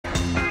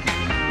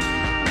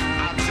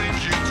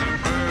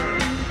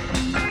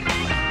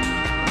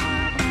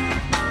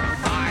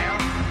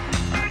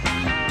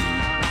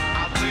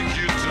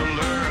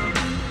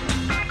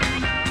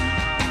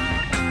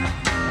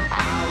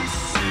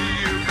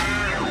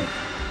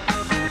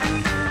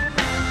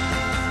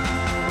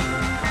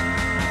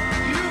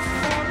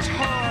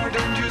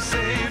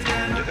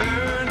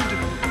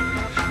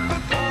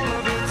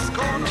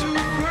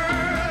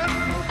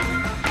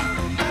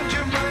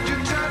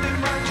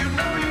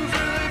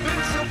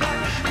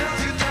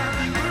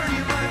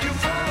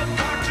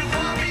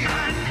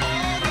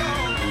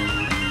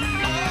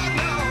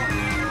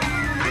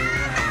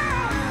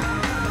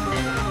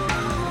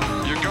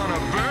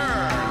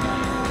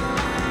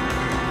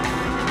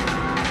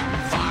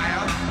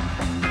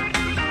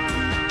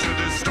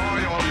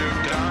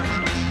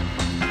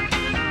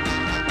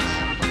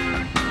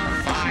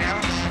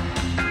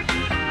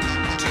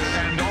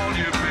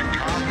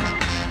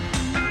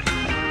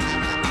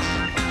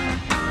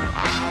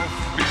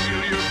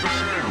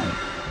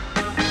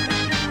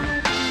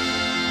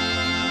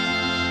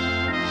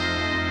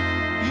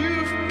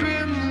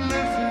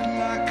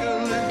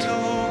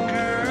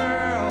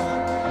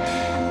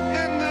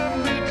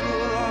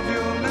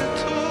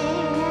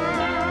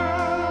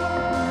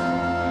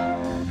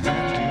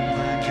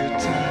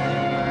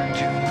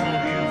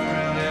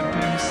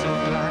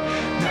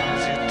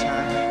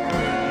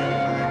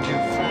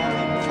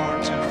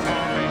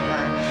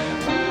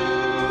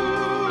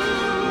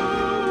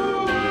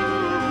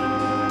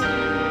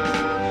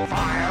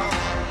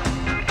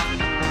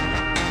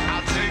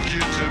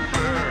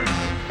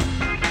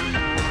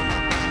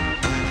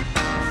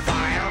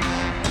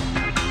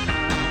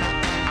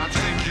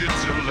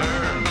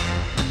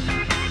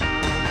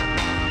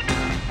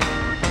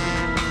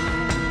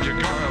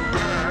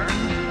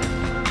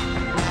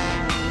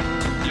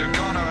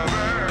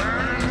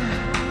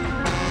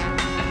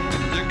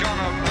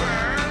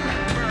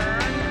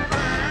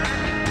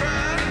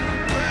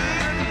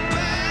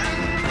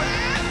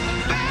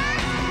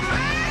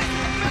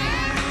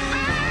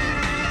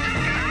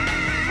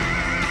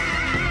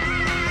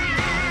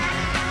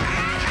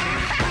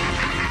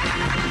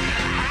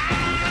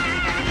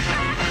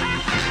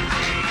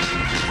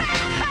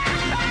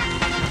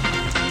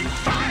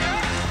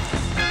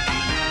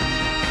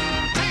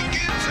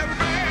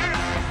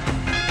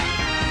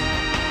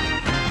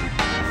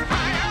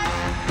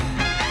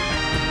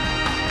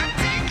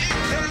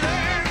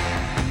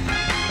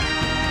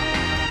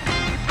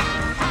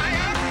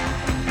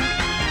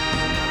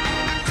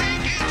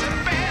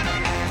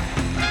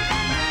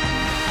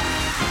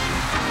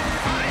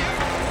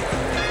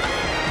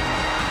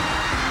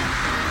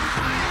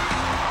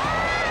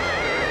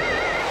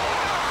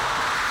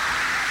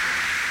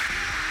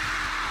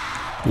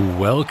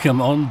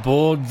Welcome on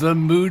board the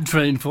Mood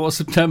Train for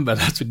September.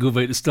 That's a good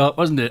way to start,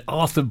 wasn't it?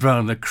 Arthur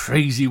Brown, the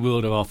crazy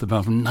world of Arthur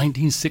Brown from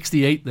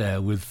 1968 there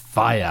with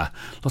Fire.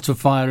 Lots of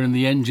fire in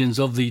the engines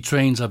of the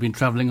trains I've been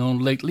travelling on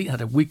lately.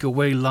 Had a week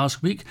away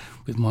last week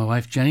with my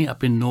wife Jenny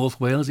up in North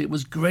Wales. It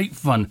was great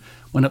fun.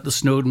 Went up the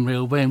Snowdon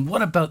Railway, and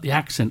what about the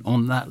accent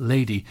on that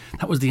lady?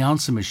 That was the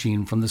answer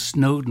machine from the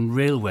Snowdon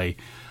Railway.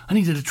 I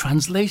needed a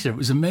translator. It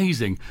was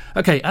amazing.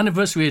 Okay,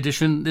 anniversary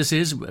edition. This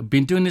is. I've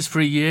been doing this for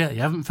a year.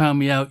 You haven't found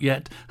me out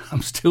yet.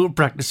 I'm still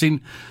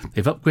practicing.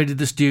 They've upgraded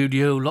the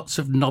studio. Lots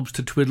of knobs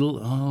to twiddle.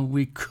 Oh,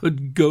 we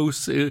could go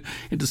into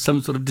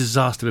some sort of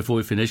disaster before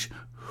we finish.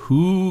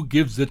 Who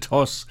gives a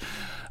toss?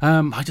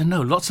 I don't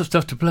know. Lots of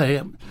stuff to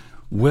play.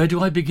 Where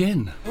do I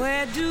begin?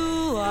 Where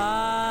do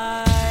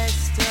I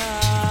start?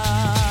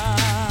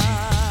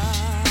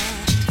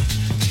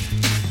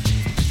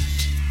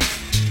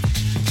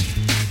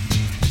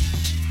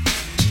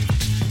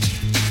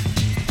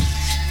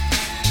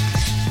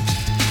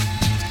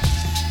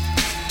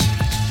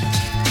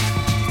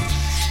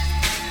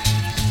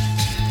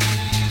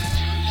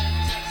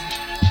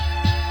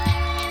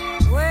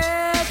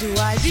 Where do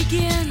I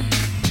begin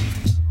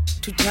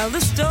to tell the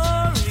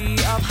story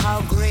of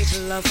how great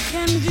love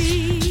can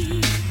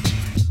be?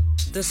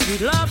 The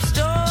sweet love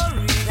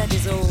story that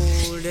is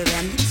older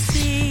than the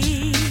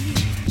sea.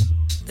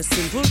 The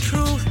simple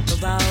truth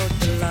about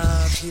the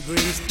love he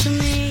brings to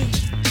me.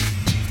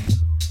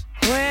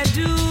 Where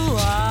do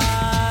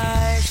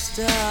I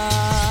start?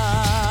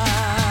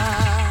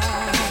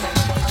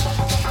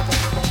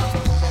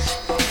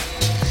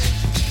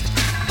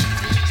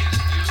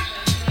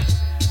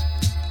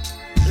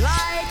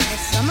 Like a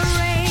summer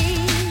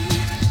rain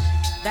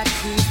that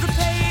cools the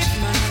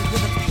pavement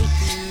with a pink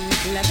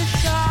leather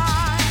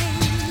shine.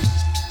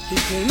 He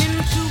came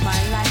into my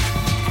life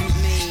and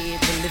made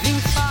the living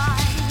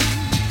fine,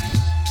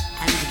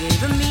 and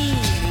gave a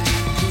meaning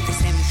to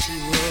this empty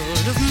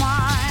world of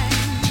mine.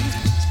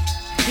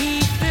 He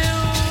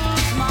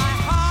fills my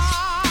heart.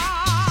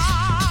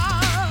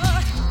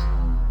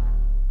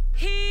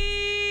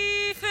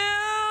 He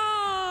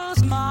fills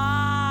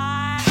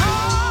my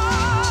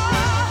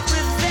heart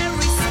with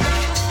very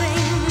special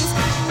things,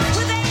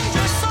 with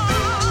angel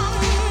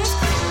songs,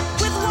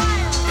 with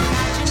wild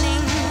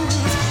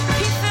imaginings.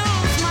 He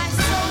fills my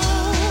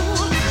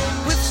soul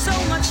with so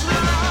much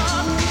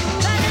love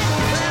that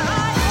everywhere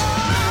I go,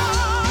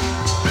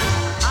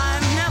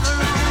 I'm never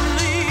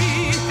lonely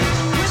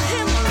with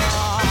him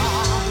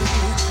along.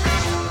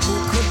 Who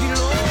could be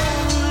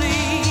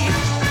lonely?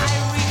 I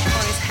reach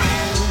for his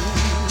hand.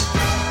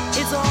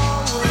 It's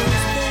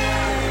always there.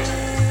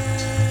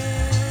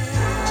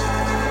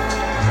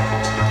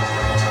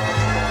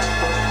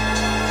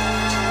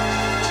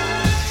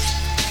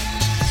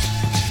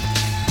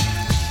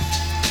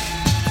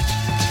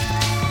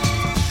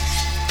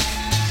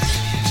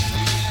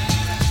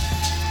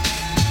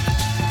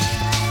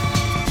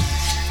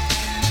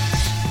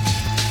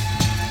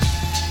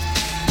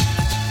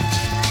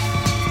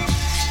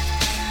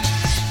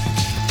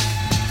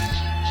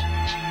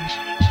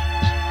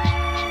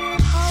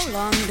 How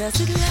long does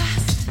it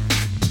last?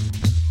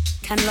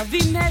 Can love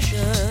be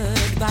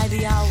measured by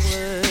the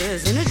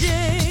hours in a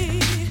day?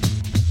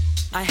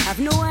 I have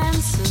no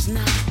answers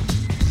now,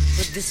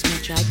 but this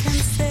much I can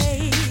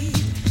say.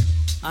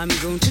 I'm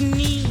going to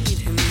need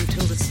him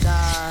till the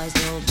stars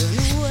all burn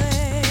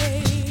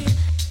away,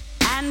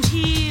 and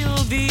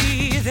he'll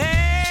be there.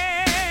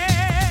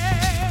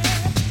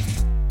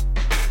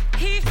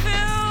 He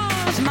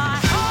fills my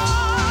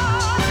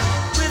heart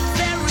with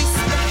very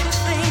special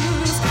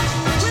things,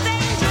 with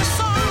angel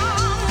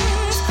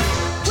songs,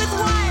 with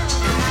wild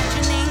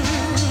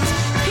imaginings.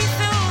 He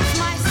fills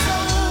my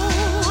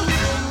soul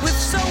with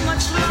so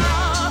much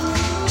love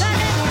that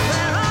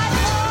everywhere I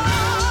go,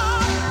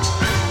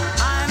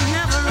 I'm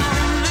never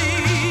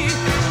lonely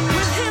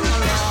with him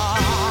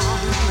along.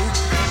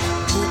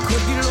 Who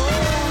could be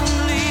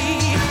lonely?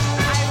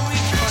 I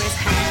reach for his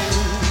hand.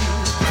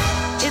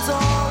 It's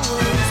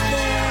always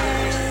there.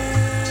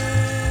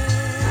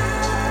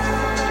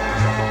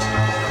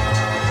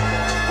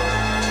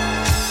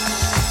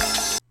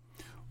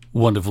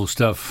 Wonderful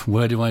stuff.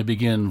 Where do I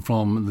begin?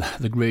 From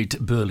the great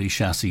Burley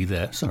Chassis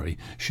there. Sorry,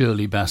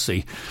 Shirley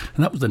Bassey.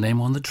 And that was the name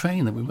on the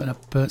train that we went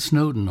up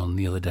Snowdon on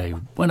the other day.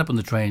 Went up on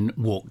the train,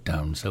 walked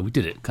down. So we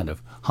did it kind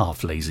of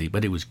half lazy,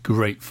 but it was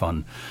great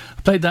fun.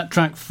 I played that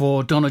track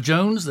for Donna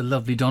Jones, the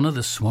lovely Donna,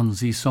 the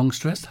Swansea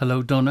songstress.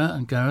 Hello, Donna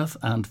and Gareth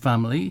and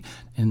family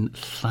in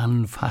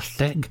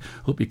Llanfasteg.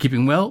 Hope you're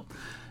keeping well.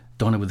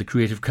 Donna with the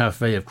Creative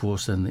Cafe, of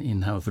course, and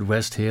in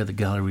Haverfordwest here, the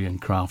Gallery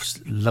and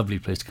Crafts. Lovely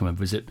place to come and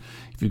visit.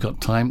 If you've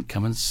got time,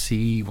 come and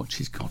see what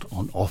she's got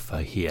on offer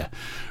here.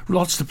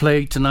 Lots to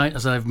play tonight,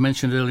 as I've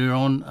mentioned earlier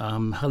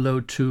on. Hello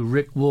to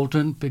Rick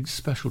Walton. Big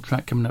special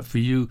track coming up for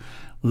you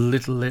a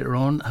little later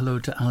on. Hello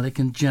to Alec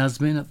and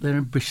Jasmine up there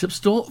in Bishop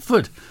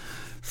Stortford.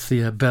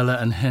 Thea, Bella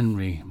and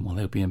Henry. Well,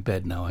 they'll be in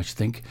bed now, I should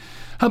think.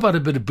 How about a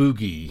bit of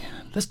boogie?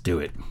 Let's do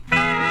it.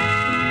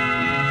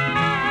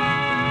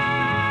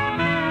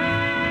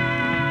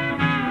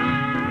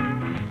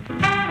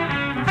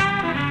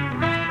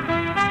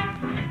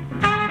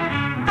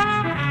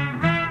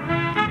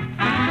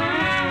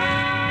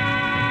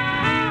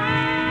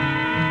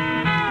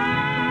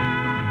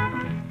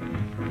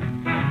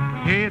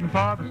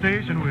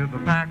 station with a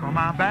pack on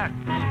my back.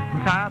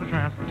 I'm tired of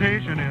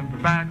transportation in the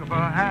back of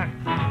a hack.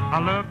 I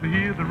love to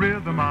hear the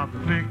rhythm of the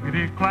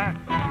clickety-clack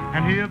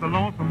and hear the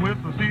lonesome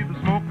whistle, see the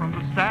smoke from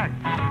the stack,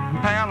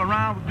 and pal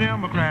around with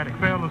Democratic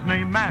fellas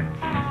named Mac.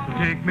 So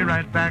take me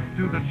right back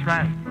to the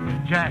track,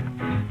 Jack.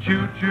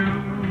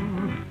 Choo-choo,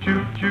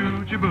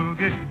 choo-choo,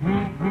 choo-boogie,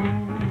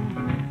 woo-woo,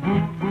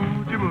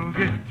 woo-woo,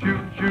 choo-boogie,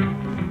 choo-choo,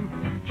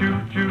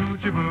 choo-choo,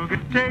 choo-boogie.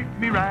 Take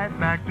me right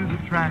back to the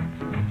track,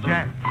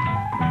 Jack.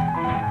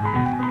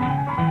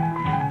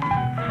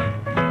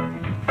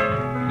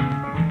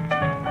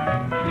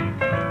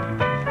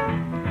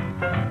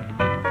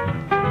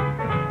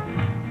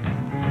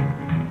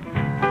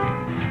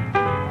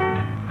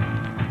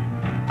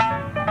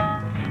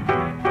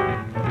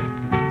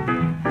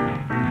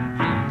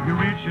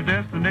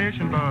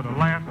 But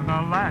alas and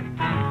alack,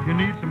 you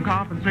need some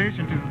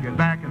compensation to get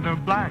back into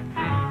black.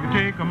 You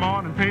take a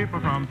morning paper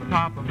from the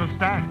top of the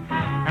stack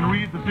and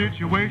read the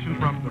situation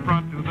from the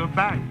front to the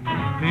back.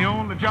 The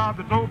only job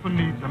that's open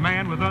needs a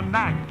man with a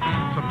knack,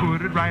 so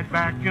put it right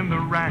back in the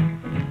rack,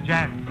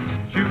 Jack.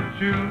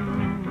 Choo-choo,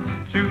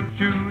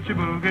 choo-choo,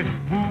 choo-boogie,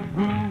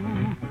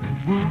 woo-woo,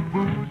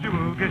 woo-woo,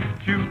 choo-boogie,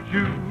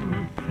 choo-choo,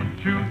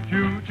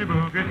 choo-choo,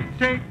 choo-boogie.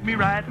 Take me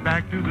right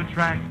back to the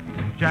track,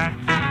 Jack.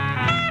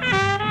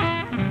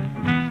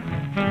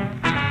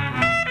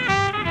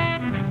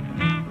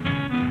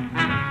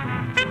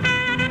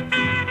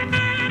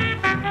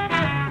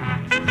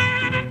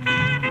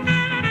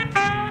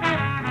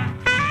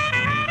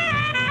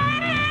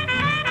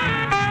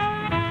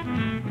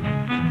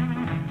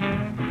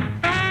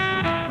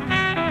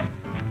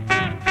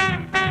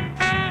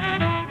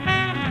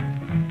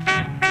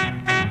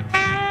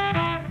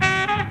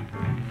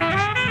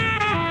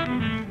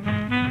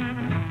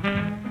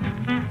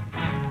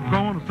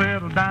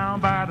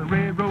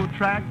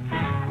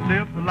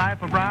 Live the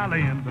life of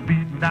Riley in the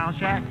beaten down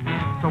shack.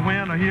 So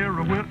when I hear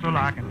a whistle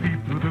I can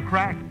peep through the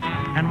crack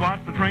and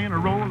watch the train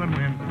a-rolling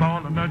when it's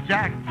falling the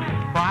jack.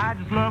 For I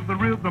just love the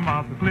rhythm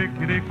of the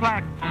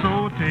clickety-clack.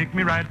 So take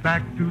me right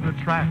back to the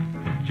track,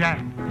 Jack.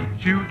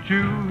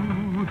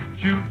 Choo-choo,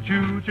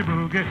 choo-choo,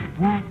 choo-boogie,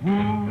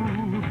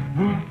 woo-woo,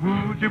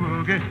 woo-woo,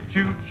 choo-boogie,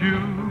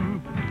 choo-choo,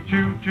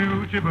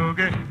 choo-choo,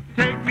 choo-boogie.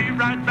 Take me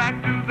right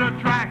back to the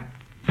track,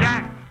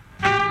 Jack.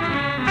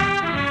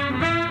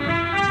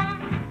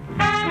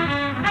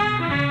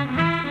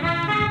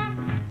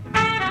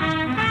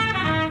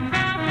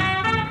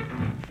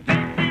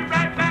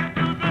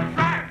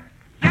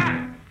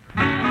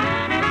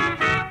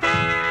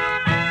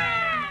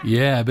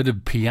 Yeah, a bit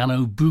of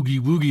piano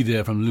boogie-woogie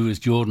there from Louis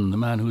Jordan, the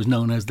man who was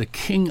known as the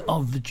King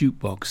of the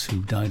Jukebox,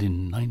 who died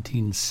in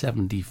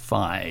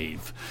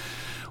 1975.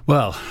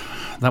 Well,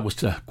 that was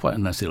quite a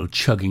nice little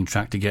chugging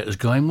track to get us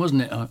going,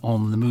 wasn't it,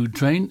 on the Mood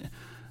Train?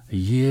 A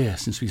year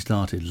since we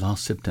started,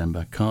 last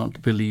September. Can't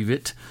believe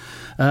it.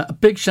 A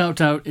big shout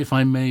out, if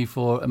I may,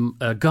 for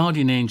a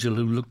guardian angel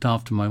who looked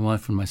after my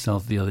wife and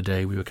myself the other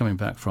day. We were coming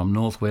back from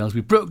North Wales.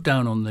 We broke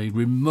down on the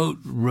remote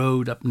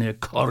road up near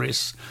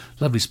Corris.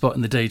 Lovely spot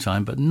in the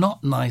daytime, but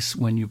not nice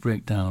when you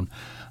break down.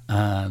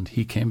 And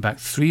he came back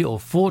 3 or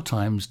 4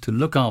 times to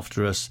look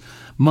after us.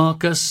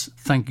 Marcus,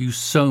 thank you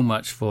so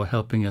much for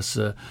helping us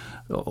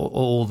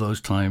all those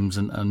times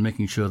and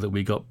making sure that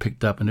we got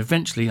picked up. And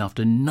eventually,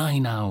 after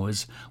 9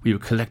 hours, we were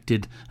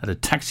collected at a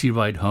taxi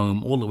ride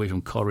home all the way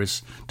from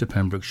Corris to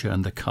Pembrokeshire,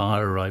 and the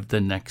car arrived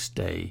the next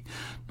day.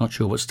 Not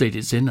sure what state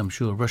it's in. I'm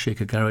sure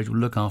Rushacre Garage will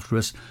look after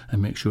us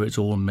and make sure it's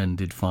all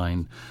mended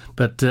fine.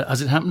 But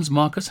as it happens,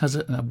 Marcus has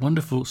a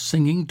wonderful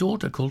singing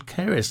daughter called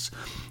Keris,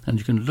 and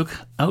you can look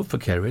out for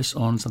Keris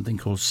on something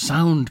called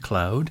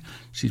SoundCloud.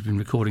 She's been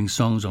recording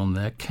songs on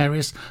there.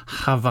 Keris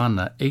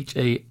Havana,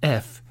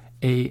 Havana.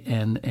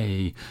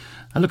 I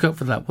look out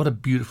for that. What a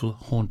beautiful,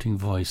 haunting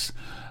voice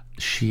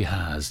she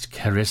has,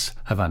 Keris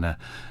Havana.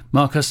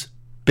 Marcus,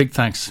 big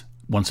thanks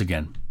once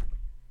again.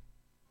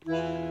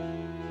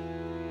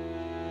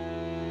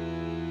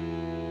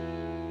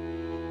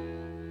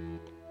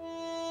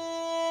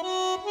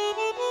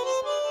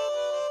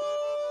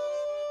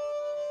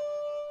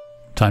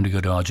 Time to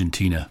go to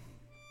Argentina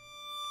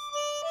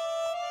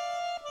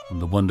on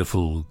the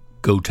wonderful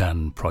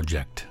Gotan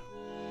project.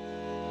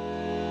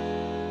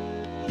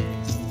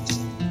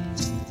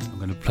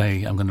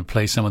 I'm going to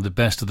play some of the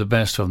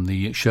best from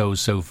the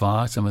shows so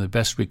far, some of the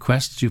best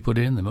requests you put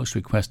in, the most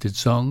requested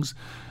songs,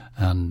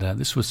 and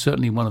this was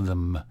certainly one of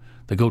them,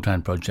 the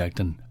Gotan project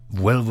and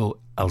Vuelvo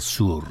al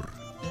Sur.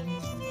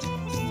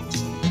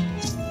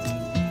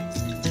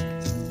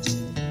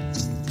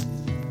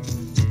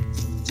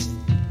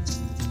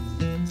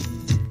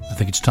 I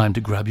think it's time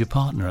to grab your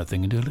partner,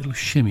 and do a little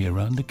shimmy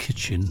around the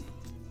kitchen.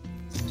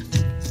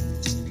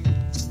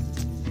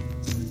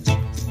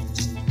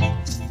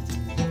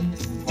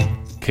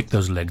 Kick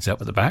those legs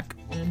out at the back.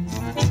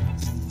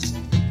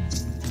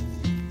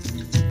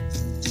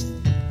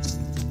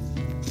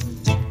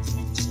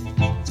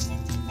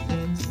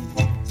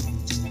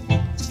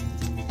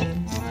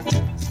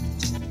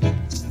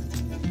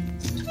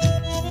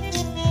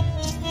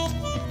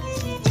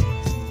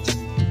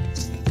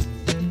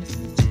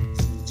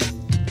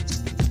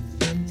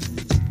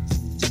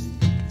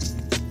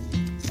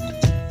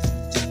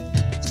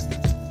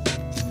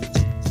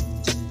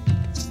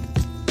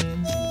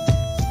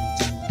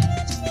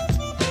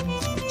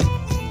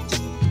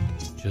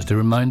 Just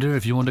a reminder,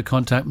 if you want to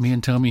contact me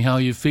and tell me how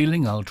you're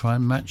feeling, I'll try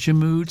and match your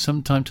mood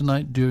sometime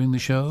tonight during the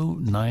show.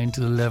 9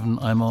 to 11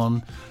 I'm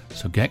on,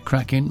 so get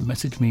cracking.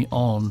 Message me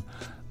on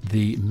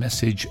the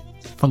message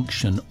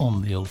function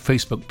on the old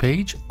Facebook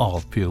page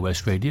of Pure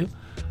West Radio.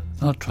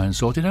 I'll try and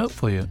sort it out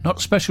for you. Not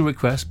a special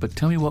request, but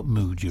tell me what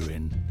mood you're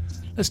in.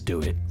 Let's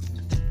do it.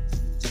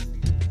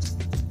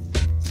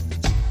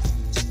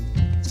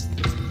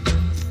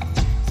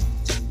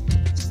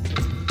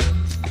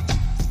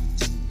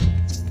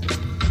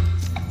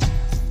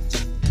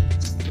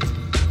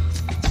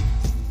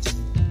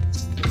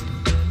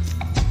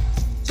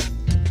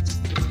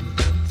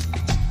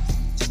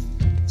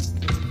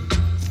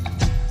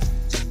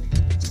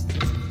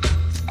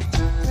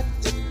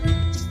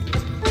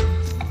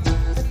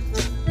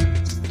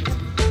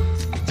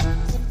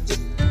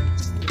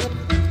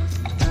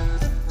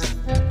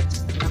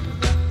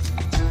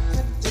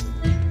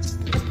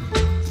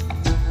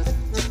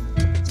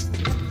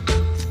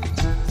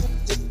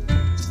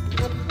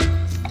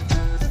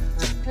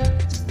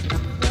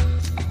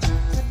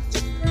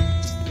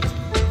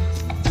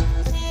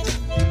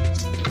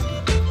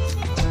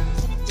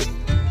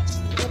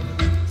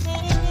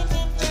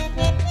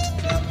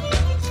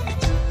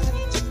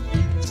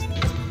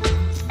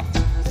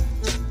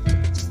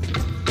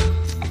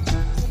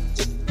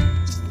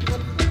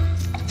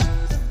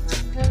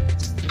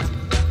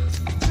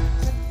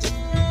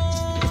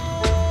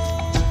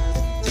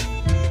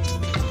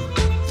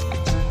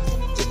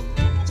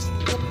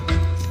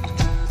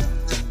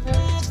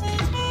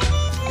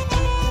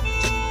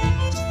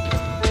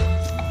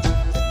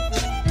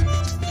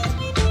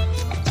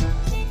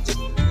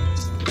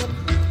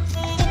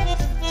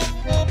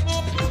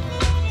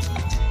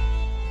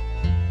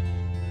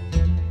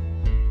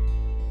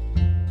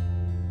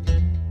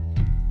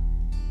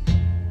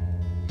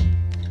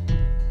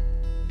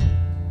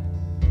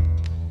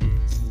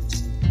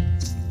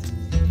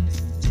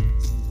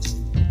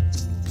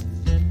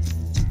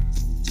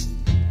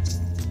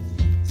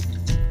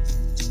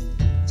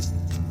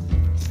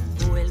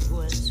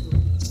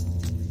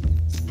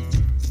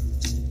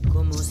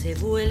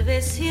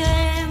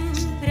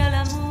 Siempre al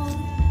amor,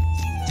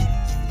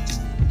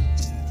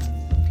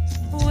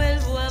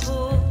 vuelvo a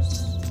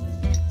vos,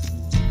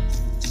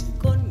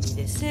 con mi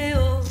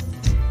deseo,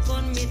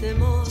 con mi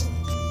temor,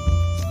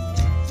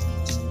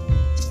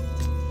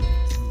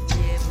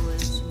 llevo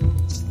el sur,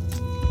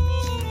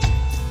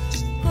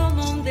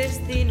 como un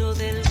destino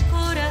del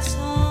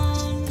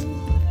corazón,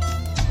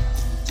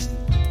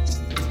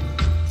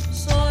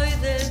 soy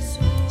del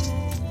sur,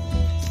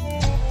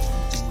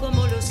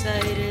 como los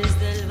aires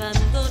del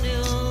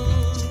bandoneón.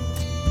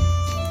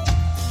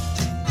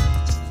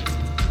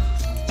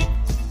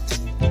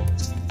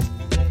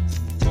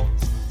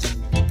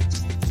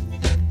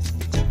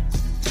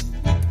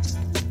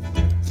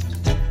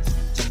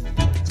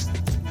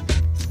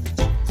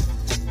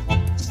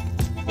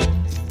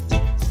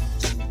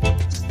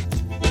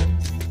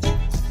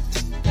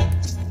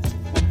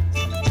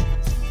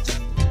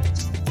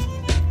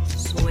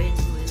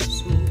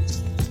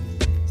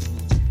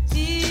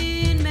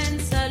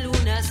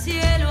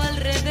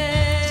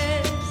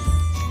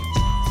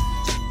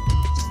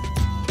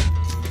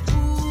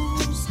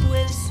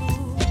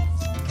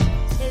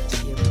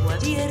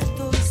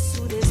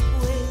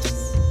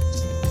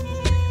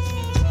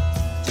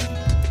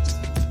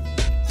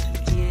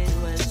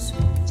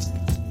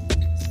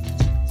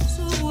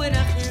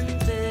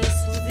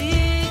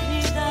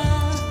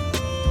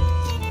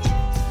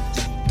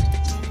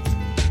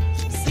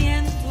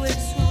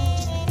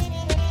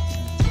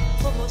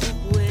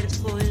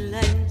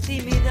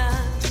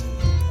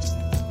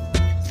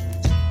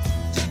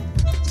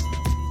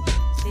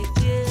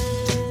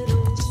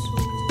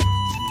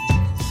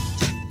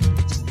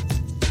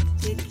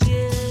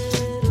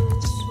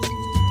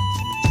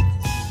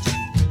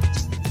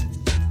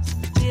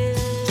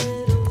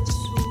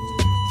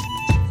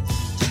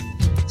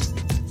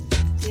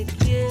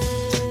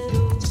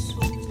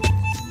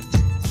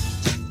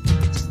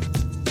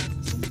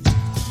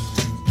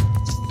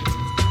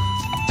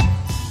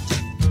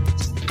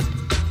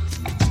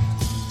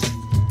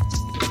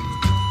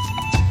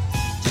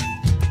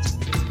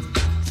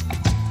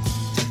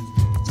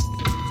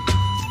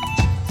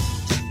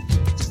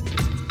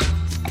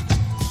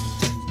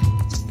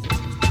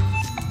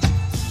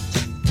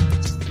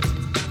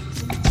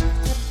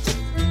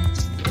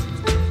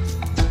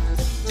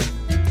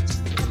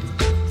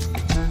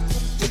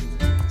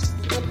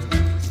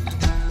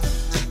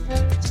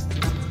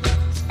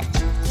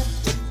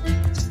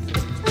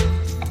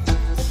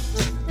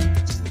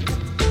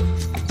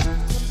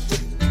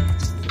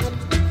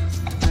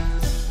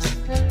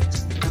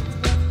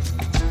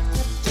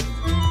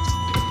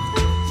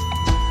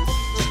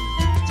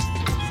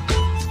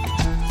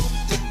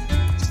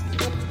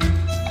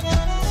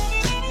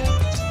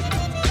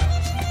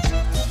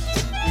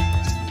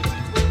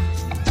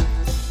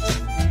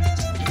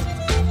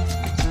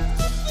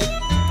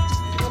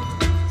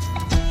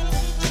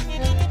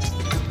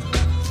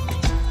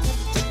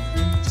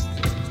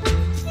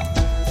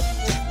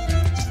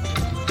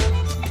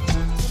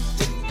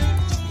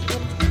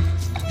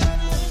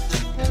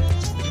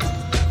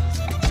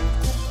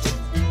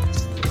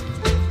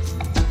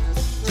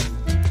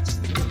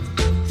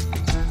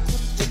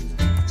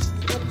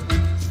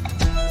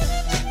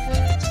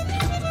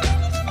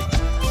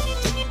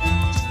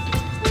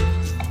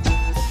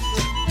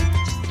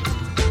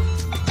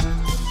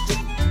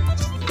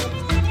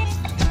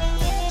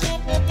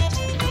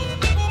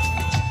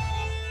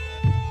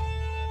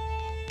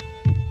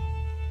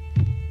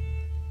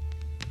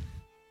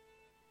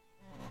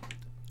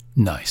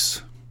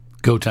 Nice.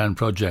 Gotan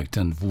Project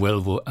and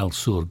Vuelvo al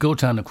Sur.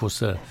 Gotan, of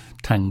course,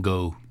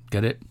 tango.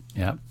 Get it?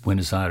 Yeah,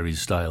 Buenos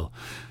Aires style.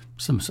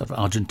 Some sort of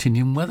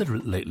Argentinian weather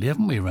lately,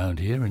 haven't we, around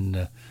here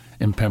in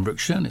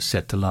Pembrokeshire? And it's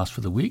set to last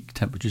for the week.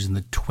 Temperatures in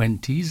the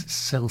 20s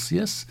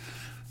Celsius.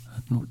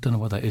 I don't know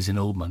what that is in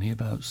old money.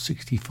 About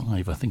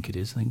 65, I think it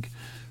is. I think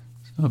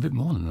a bit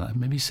more than that,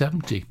 maybe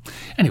 70.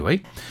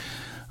 Anyway,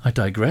 I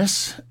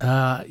digress.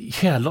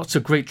 Lots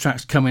of great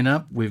tracks coming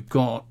up. We've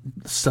got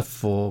stuff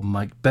for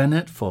Mike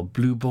Bennett, for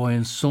Blue Boy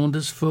and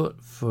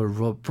Saundersfoot, for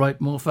Rob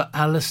Brightmore, for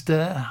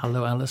Alistair.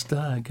 Hello, Alistair.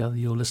 I gather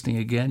you're listening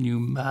again, you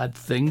mad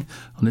thing,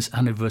 on this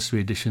anniversary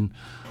edition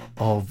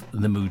of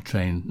The Mood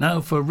Train.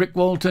 Now for Rick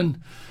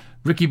Walton,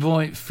 Ricky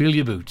Boy, Feel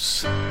Your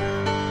Boots.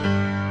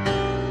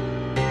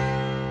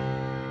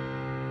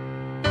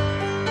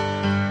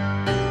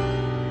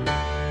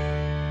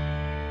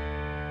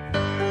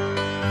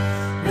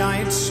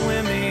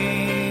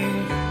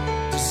 Swimming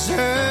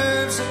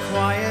deserves a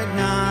quiet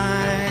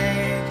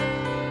night.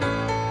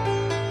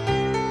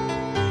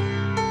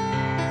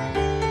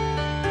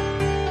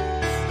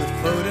 The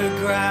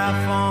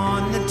photograph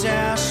on the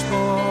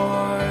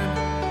dashboard,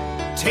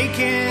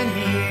 taken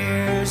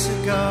years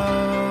ago,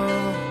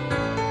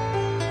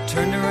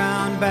 turned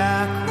around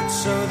backwards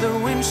so the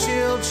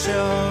windshield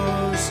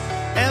shows.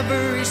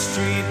 Every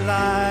street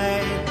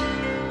light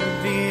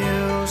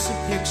reveals a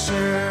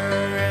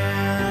picture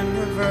in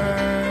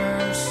reverse.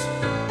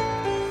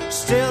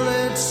 Still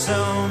it's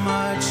so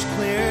much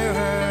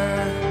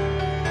clearer.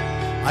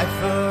 I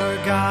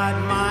forgot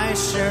my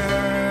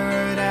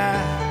shirt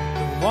at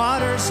the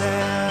water's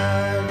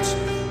edge.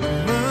 The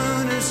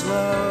moon is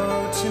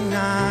low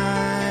tonight.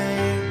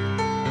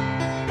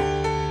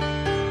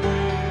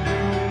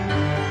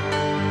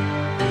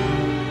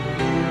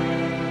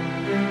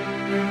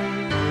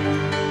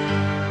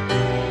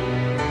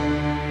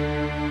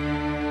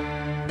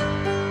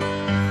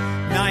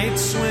 Night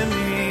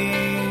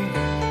swimming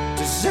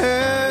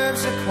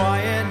deserves a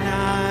quiet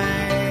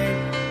night.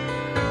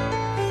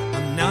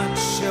 I'm not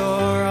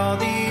sure all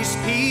these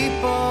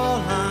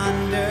people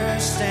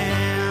understand.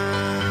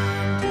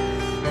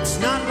 It's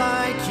not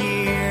like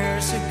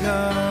years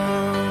ago,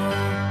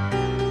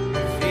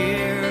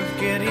 fear of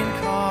getting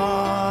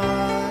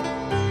caught,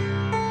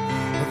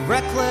 the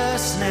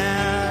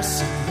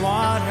recklessness of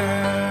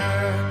water.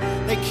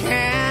 They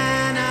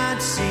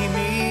cannot see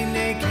me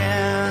naked.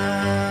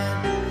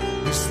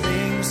 These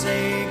things,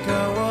 they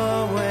go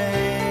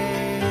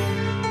away,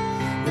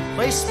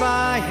 replaced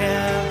by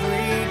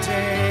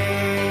everyday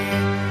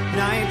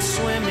night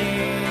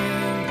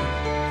swimming,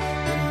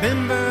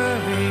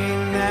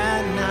 remembering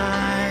that night.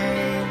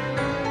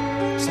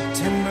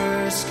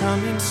 September's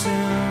coming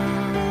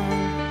soon.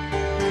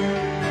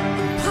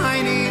 I'm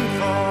pining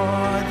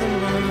for the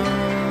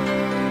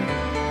moon.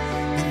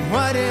 And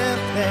what if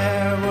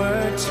there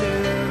were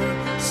two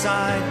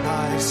side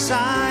by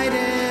side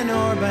in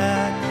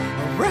orbit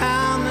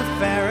around the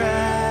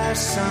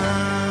fairest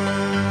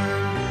sun?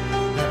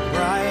 That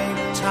bright,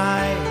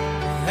 tight,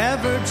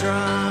 forever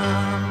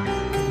drum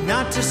could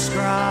not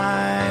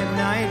describe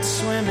night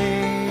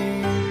swimming.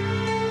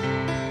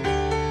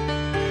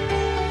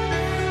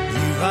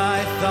 You,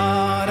 I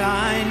thought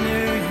I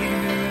knew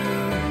you.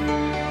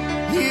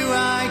 You,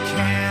 I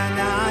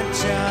cannot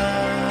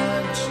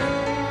judge.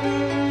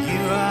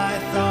 You, I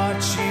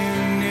thought you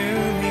knew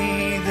me.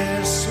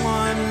 This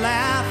one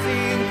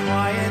laughing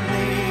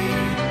quietly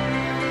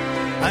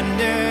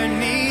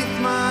underneath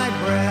my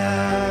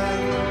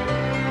breath.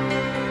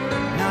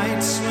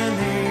 Night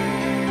swimming.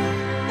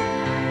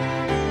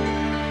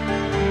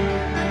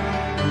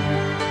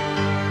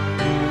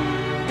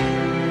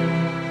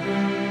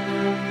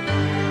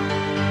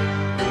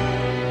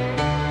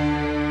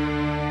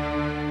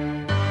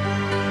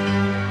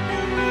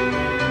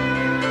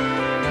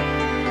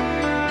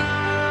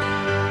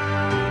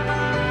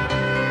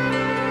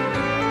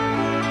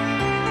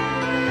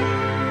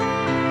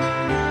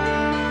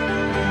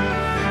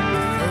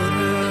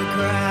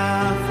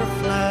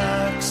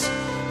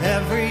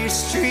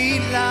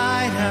 Street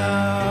light,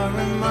 a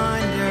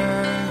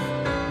reminder.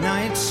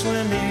 Night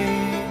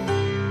swimming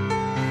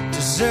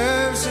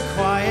deserves a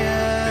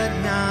quiet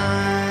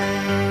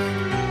night.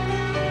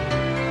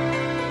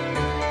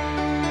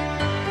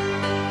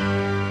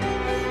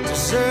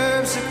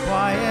 Deserves a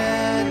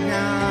quiet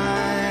night.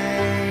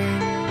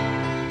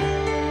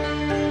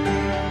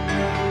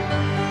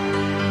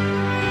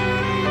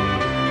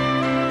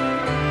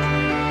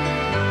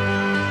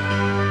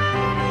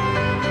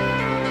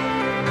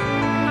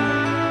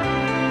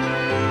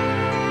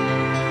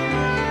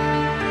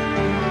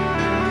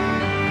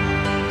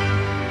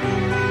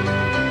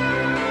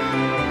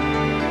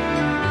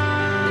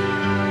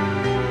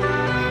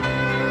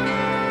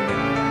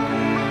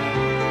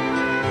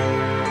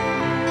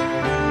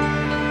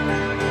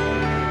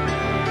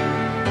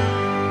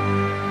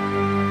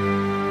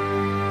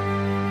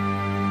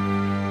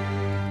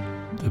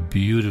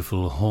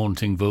 Beautiful,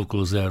 haunting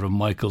vocals there of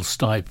Michael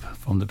Stipe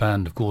from the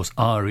band, of course,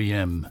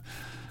 R.E.M.,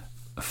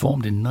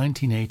 Formed in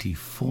 1980,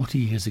 40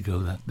 years ago.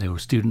 That they were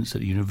students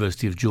at the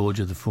University of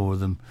Georgia, the four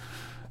of them,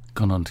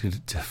 gone on to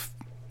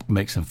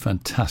make some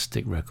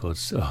fantastic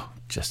records. Oh,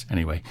 just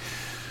anyway.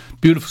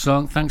 Beautiful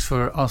song. Thanks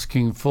for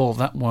asking for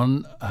that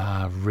one,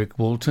 Rick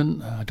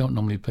Walton. I don't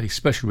normally play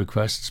special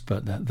requests,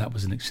 but that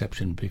was an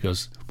exception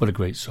because what a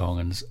great song.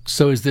 And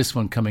so is this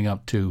one coming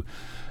up to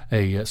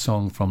a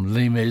song from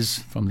Les Mis,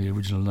 from the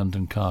original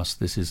London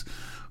cast. This is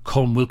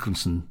Colm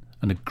Wilkinson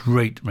and a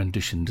great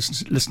rendition.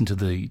 Just listen to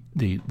the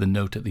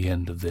note at the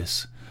end of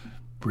this.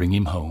 Bring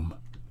him home.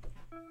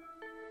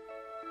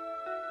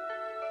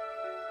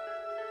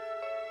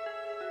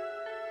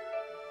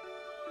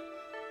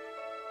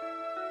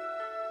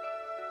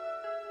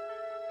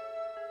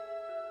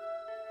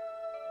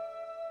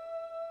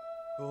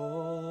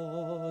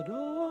 God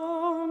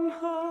on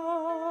high,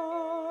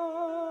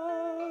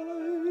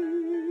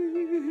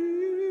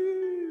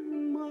 hear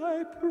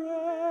my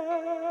prayer.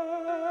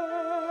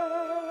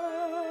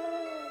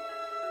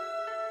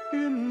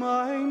 In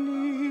my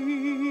need,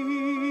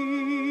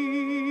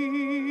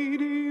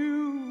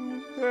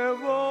 you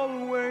have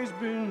always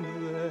been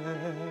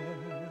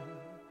there.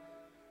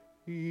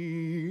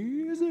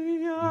 He's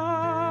young,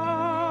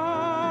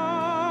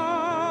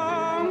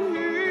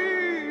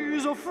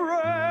 he's afraid.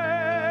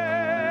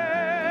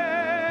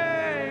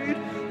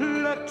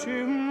 Let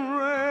him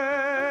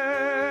rest,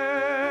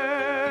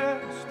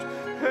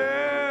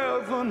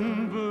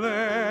 heaven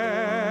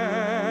blessed.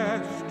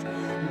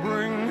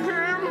 Bring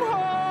him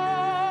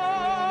home,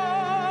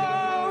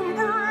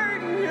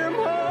 bring him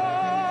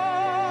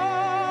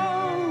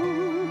home,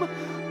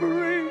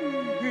 bring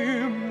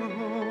him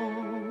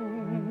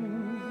home.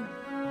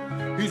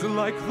 He's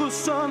like the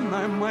son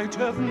I might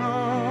have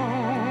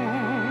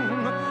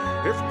known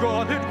if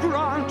God had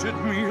granted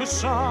me a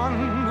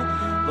son.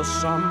 The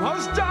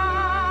summers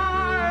die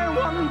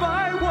one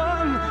by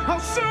one, how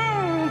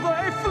soon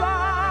they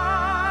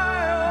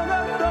fly on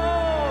and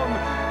on,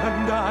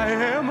 and I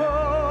am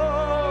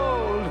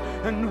old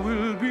and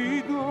will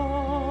be gone.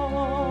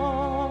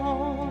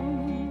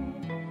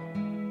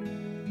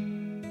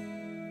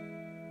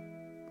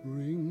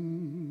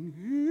 Bring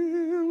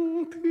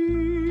him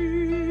peace,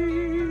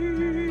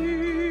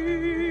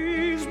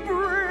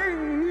 bring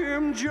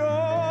him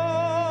joy.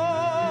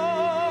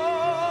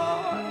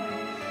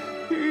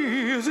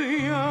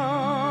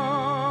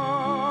 Young,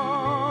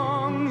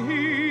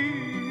 he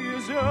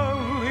is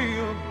only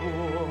a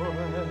boy.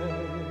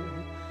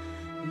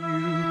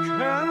 You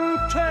can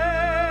take,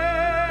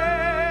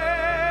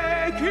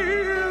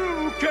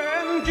 you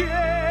can give.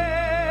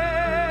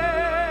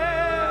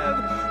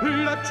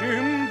 Let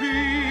him be,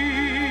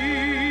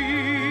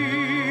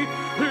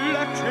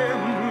 let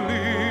him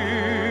live.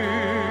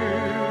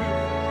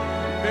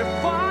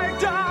 If I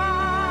die,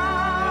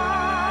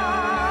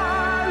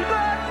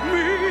 let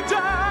me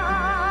die.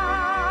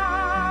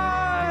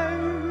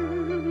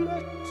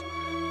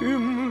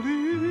 Him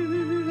live.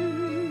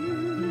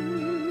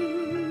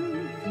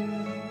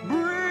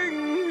 Bring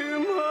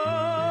him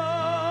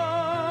home,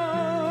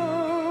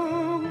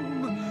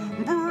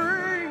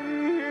 bring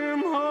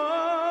him home,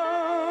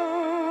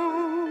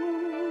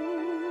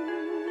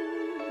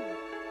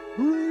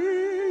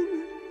 bring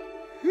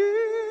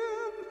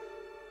him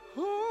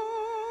home.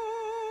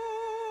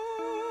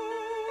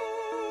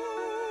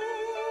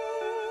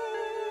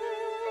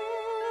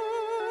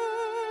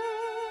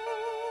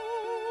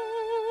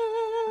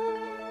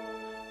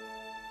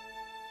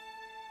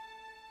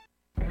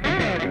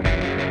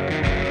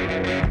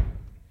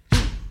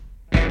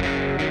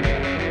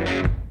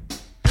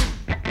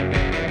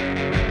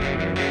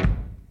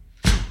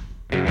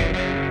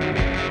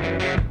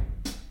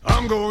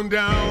 I'm going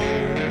down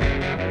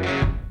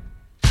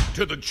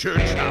to the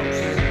church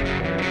house,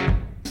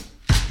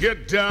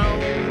 get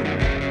down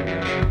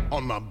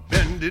on my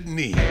bended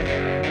knee.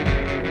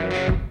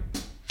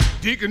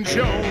 Deacon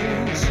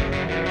Jones,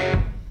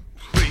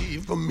 pray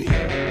for me.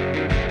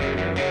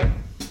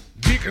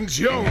 Deacon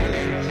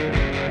Jones,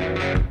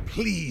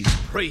 please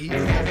pray for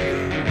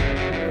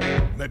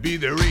me. Maybe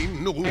there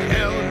ain't no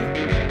hell,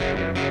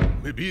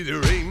 maybe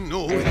there ain't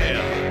no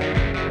hell,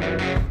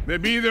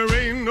 maybe there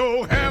ain't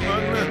no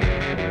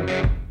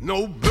heaven,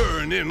 no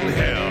burning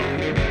hell.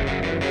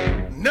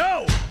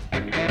 No!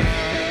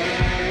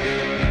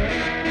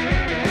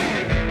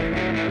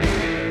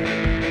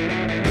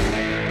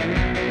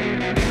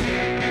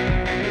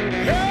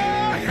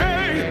 Yeah,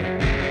 hey!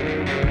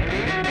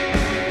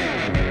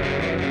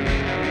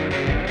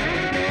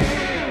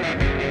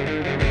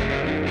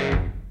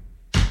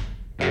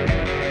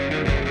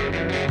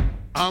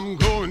 I'm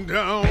going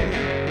down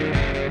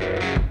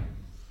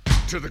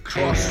to the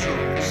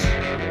crossroads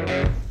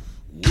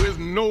with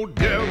no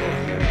devil.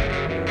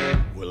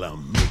 Well, I'll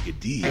make a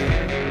deal.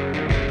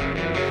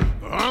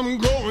 I'm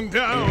going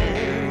down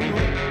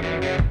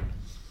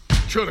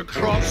to the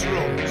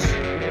crossroads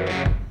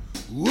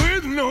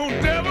with no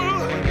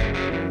devil.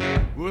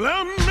 Well,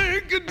 I'll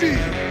make a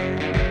deal.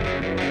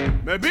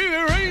 Maybe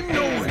there ain't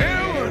no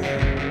heaven,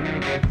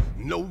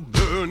 no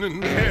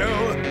burning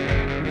hell.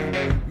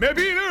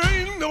 Maybe there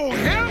ain't no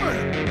heaven,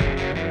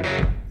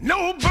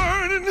 no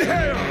burning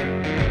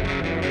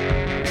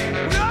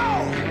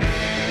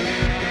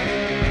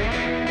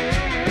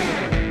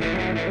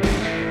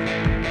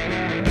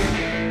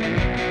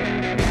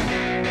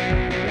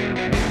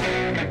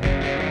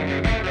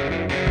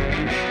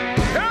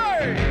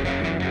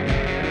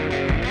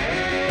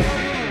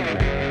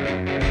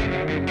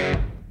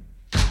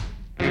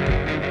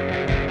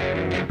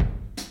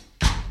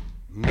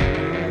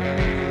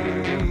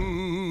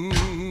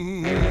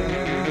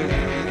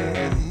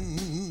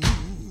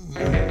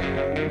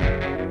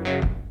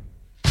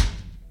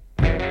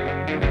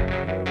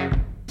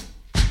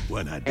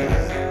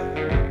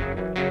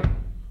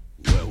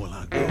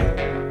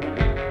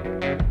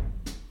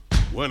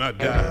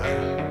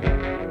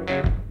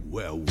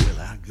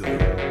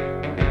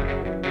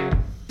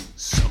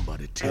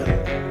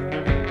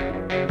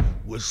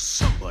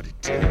somebody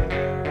tell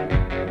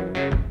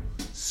me?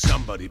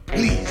 Somebody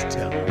please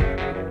tell me,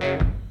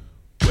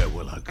 where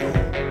will I go?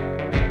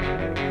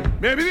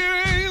 Maybe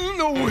there ain't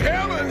no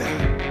heaven.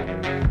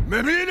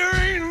 Maybe there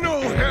ain't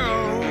no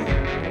hell.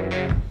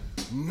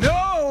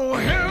 No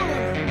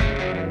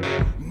heaven,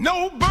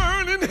 no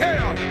burning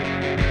hell.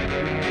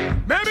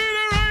 Maybe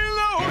there ain't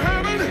no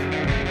heaven.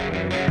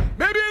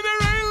 Maybe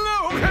there ain't no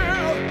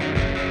hell.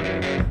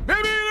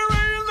 Maybe there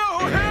ain't no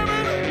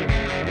heaven.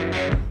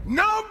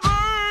 No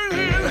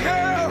burning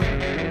hell.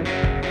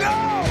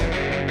 No.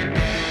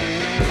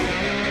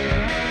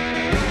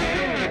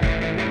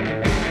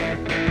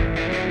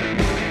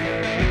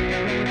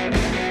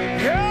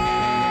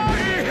 Yeah,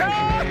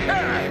 yeah,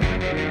 yeah.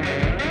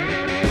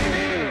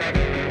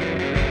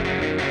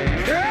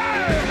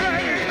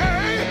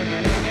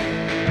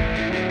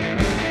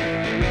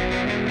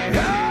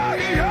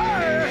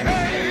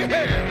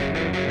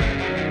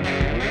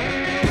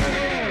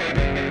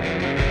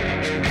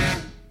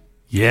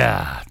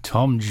 Yeah,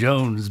 Tom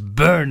Jones,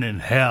 Burning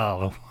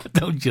Hell.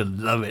 Don't you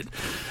love it?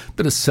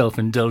 Bit of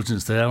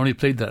self-indulgence there. I only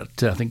played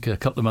that, I think, a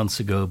couple of months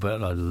ago,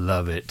 but I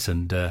love it.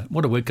 And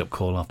what a wake-up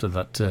call after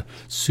that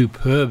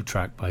superb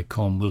track by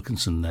Con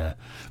Wilkinson there,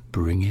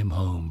 Bring Him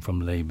Home from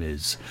Les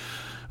Mis.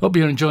 Hope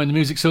you're enjoying the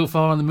music so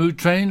far on the Mood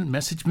Train.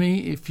 Message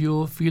me if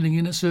you're feeling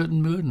in a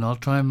certain mood and I'll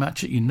try and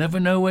match it. You never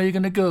know where you're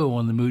going to go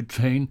on the Mood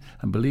Train,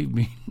 and believe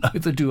me,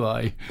 neither do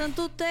I.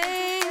 Tanto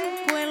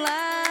tempo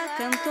ela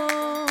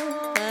cantou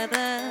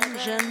para a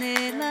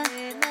janela,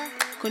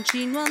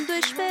 continuando a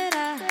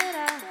esperar.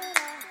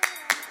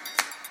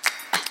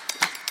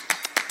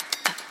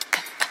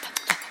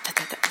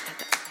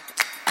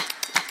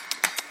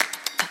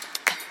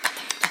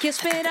 Que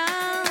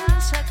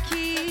esperança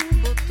que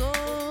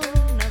botou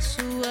nas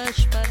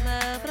suas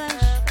palavras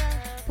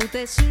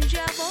pudesse um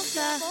dia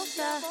voltar.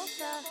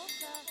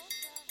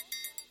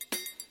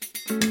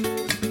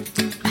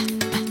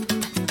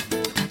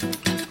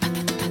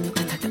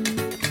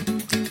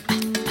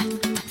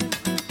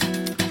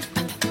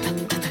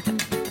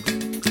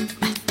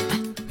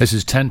 This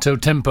is Tanto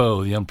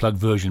Tempo, the unplugged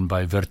version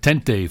by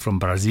Vertente from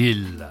Brazil.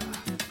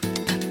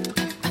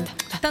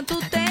 Tanto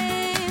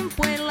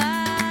tempo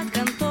ela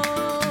cantou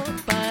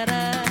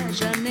para a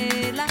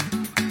janela,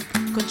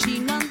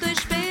 continuando a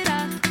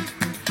esperar.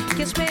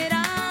 Que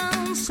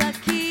esperança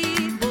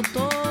que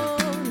botou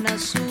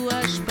nas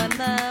suas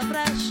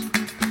palavras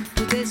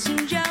pudesse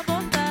um dia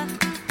voltar.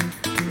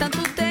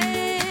 Tanto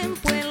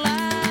tempo ela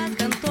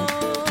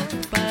cantou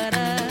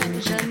para a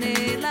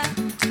janela,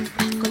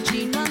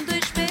 continuando a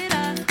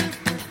esperar.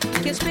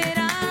 Que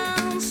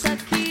esperança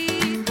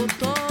que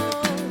botou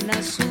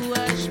nas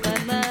suas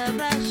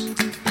palavras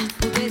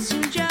pudesse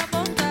um dia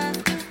voltar.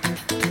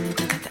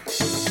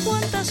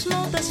 Quantas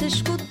notas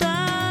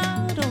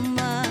escutaram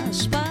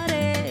nas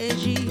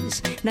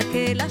paredes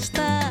naquelas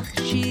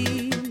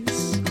tardes,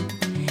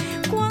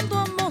 quando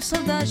amor,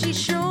 saudade e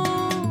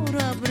choro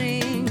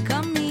abrem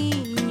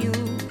caminho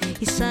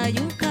e sai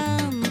um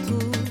canto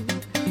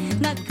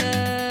na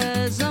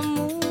casa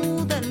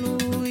muda a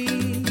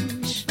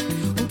luz.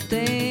 O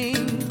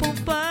tempo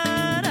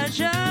para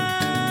já,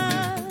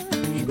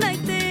 na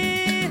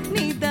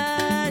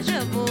eternidade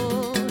a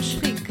voz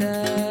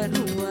fica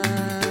no ar.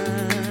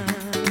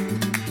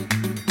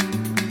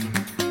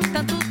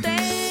 Tanto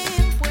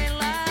tempo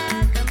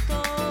ela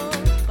cantou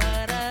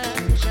para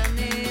a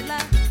janela,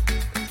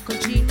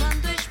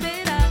 continuando a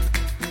esperar.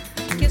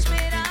 Que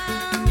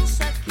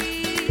esperança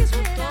que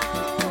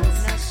botou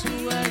nas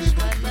suas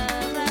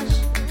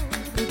palavras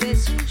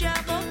pudesse um dia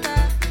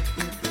voltar.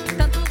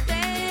 Tanto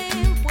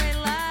tempo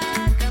ela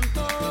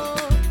cantou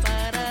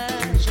para a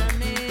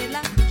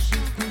janela,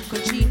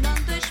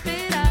 continuando a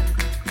esperar.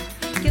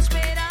 Que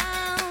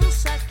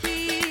esperança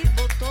que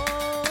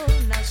botou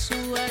nas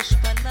suas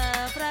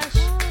palavras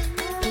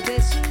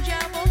pudesse um dia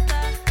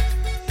voltar.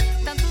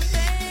 Tanto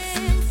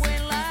tempo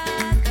ela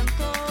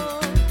cantou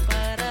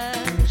para a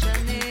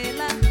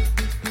janela,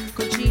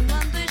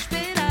 continuando a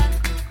esperar.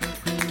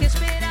 Que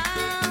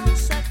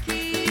esperança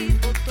que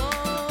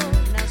botou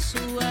nas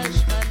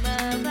suas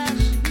palavras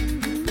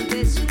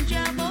pudesse um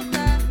dia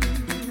voltar.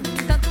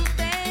 Tanto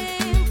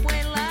tempo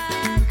ela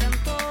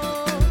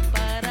cantou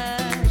para a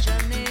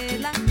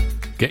janela.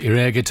 Get your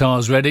air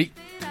guitars ready.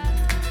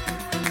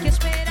 Que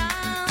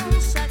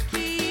esperança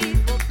que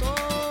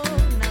botou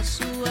nas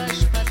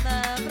suas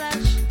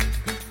palavras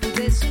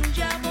pudesse um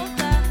dia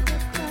voltar.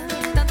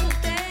 Tanto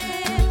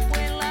tempo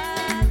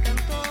ela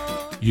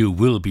cantou, You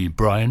will be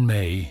Brian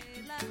May.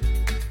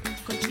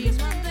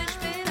 continuando a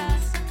esperar.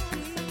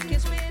 Que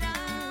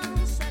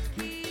esperança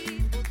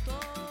que botou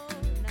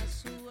nas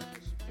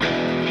suas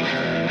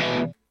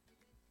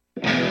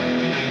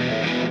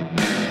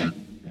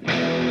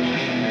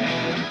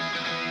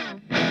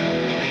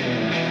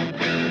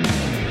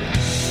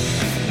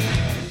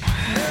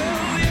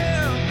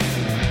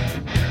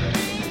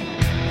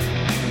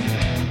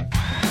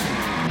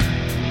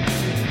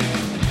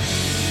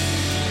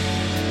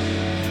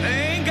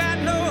Ain't got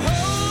no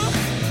hope,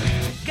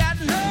 got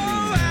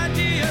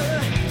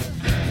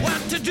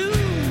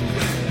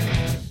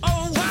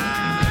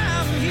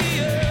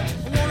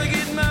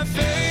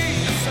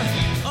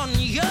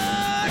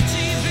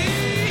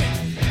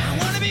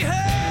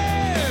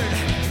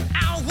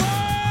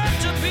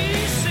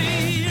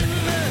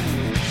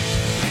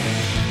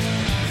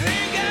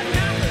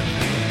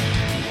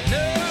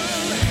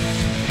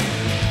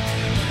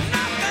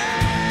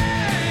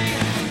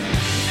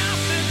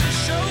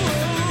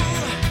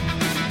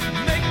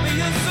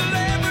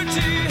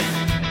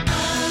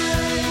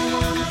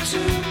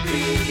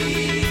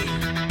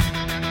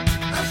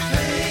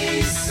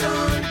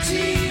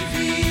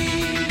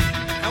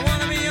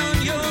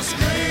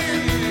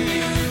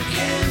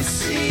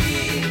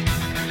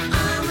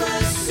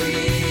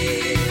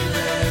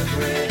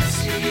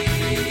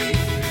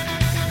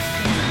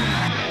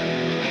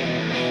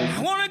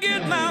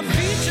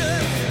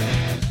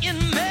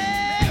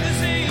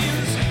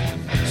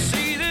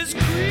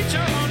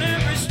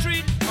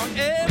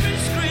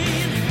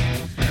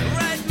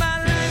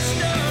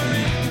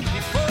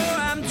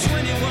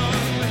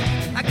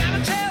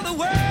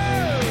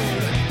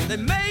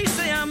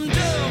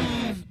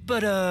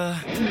but ain't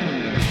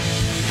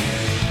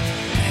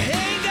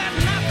got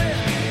nothing.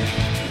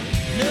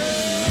 No,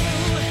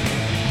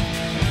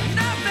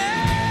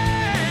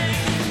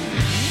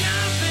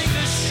 nothing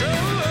to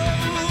show.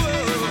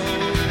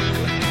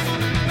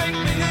 Make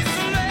me a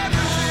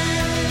celebrity.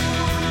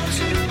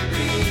 To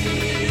be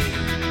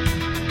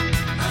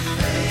a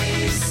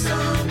face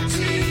on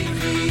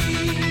TV.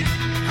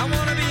 I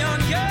wanna be on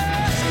your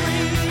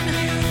screen.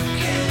 You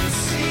can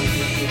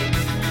see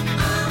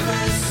I'm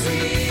a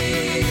celebrity.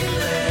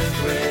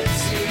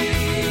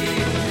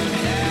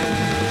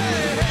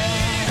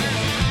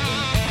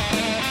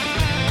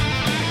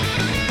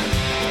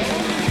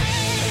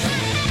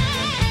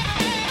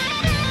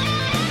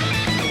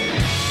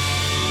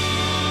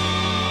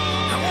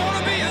 I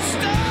wanna be a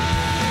star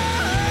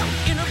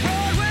in a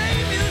Broadway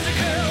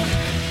musical.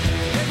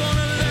 They're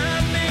gonna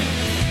love me.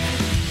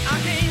 I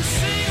can't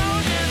sing or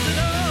dance at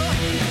all.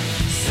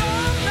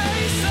 Some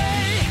may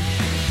say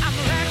I'm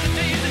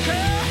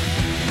lackadaisical,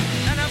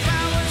 and if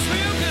I was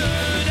real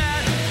good,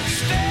 I'd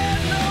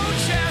stand no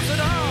chance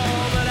at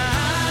all. But I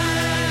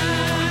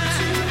want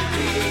to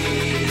be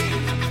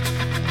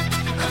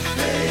a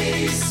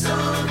face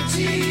on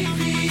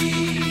TV.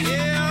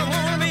 Yeah, I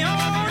wanna be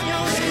on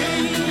your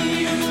screen.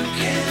 You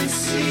can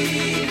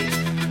see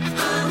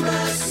I'm a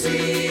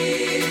celebrity.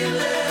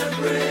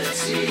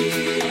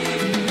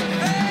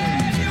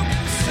 And you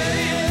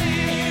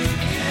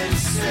can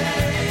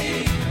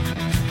say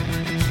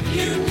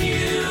you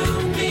knew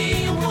me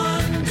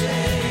one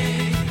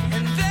day,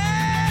 and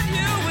then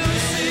you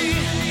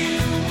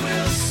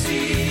will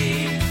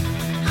see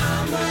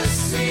I'm a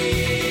celebrity.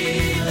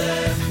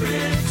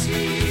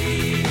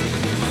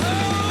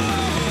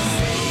 Oh,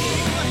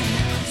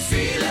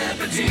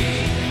 celebrity.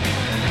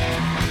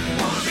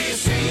 Wanna be a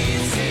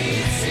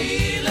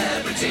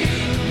celebrity.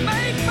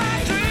 Make my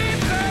dream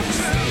come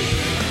true.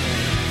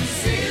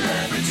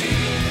 Celebrity.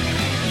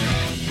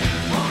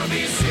 Wanna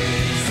be a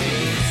celebrity.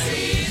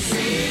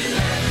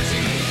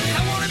 I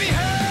wanna be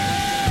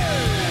heard.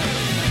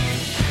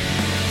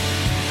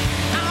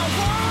 I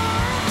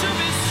want to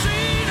be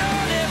seen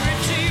on every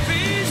TV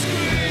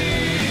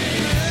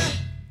screen.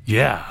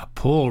 Yeah,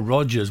 Paul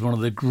Rodgers, one of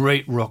the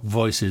great rock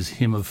voices,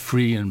 him of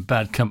Free and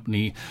Bad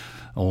Company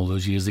all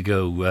those years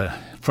ago,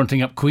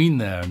 fronting up Queen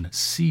there, and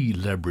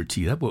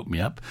Celebrity, that woke me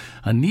up.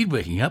 I need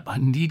waking up, I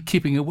need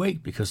keeping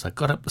awake, because I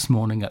got up this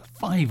morning at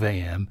 5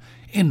 a.m.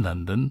 in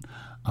London,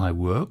 and I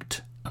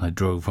worked, and I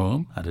drove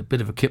home, had a bit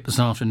of a kip this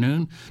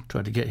afternoon,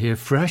 tried to get here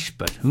fresh,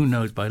 but who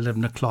knows, by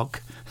 11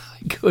 o'clock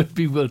I could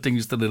be wilting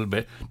just a little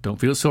bit. Don't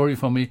feel sorry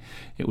for me.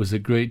 It was a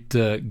great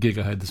gig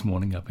I had this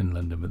morning up in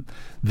London. But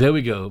there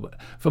we go.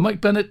 For Mike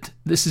Bennett,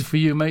 this is for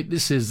you, mate.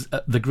 This is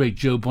the great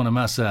Joe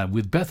Bonamassa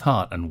with Beth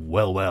Hart and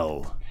Well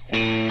Well.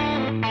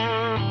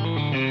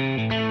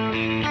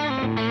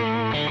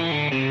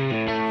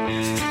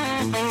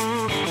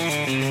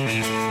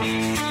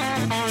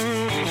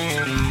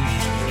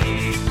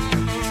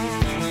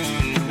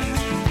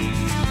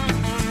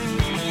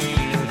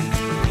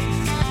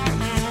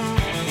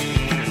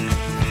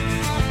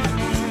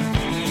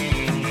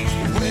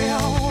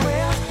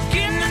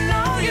 Getting to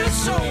know you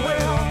so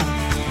well.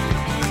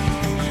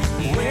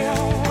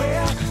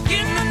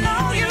 Getting to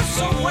know you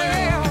so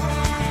well.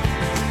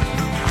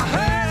 I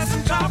heard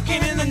some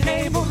talking in the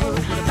neighborhood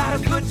about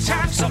a good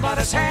time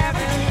somebody's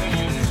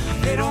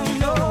having. They don't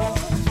know.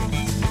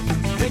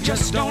 They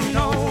just don't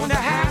know the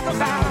half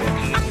about it.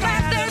 I'm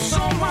glad there's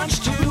so much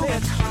to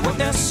it, what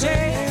they're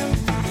saying.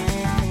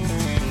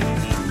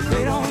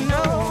 They don't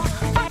know,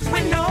 but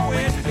we know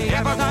it. They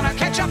ever gonna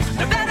catch up,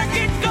 they better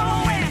get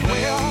going.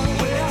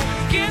 Well,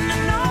 getting to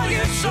know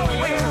you so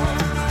well.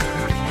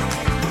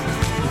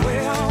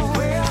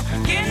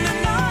 Getting to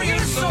know you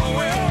so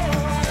well.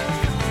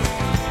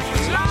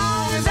 As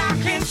long as I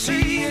can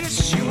see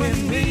it's you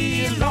and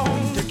me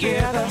alone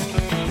together.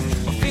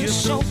 I feel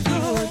so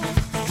good.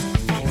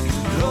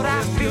 Lord,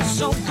 I feel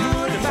so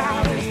good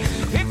about it.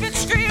 If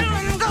it's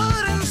feeling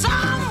good in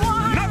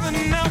someone,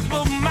 nothing else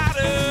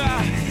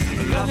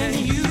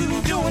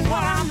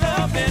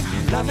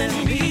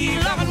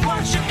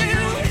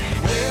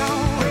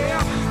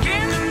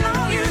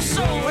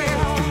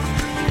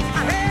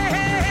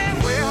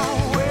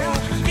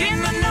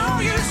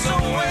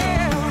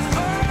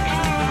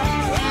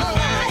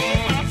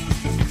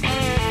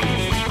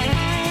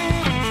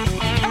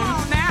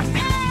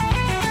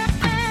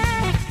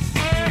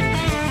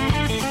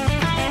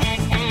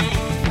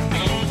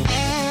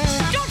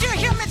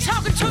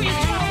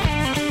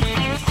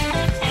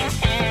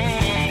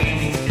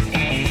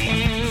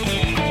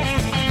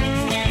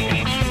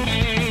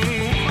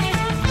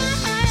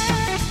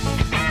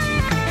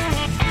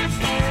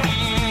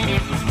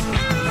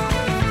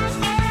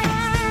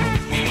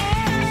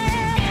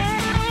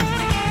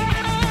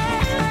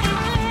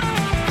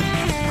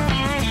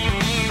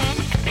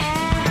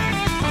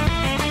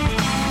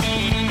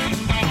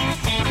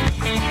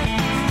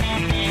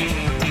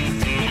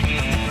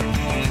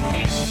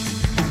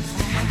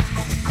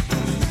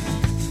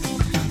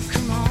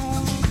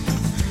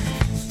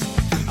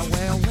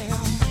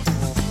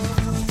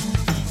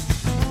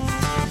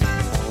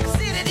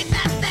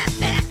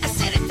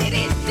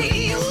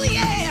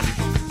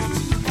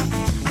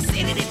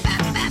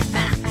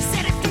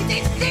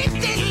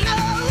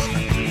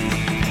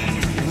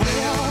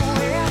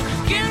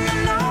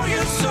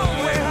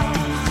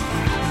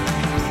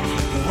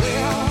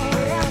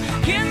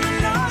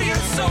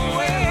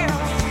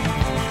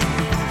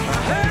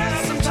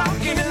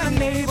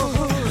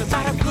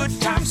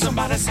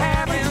everybody's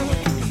having.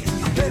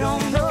 They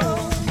don't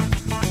know,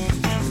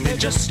 they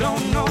just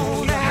don't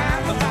know they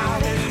have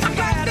about it. I'm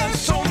glad there's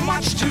so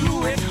much to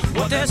it,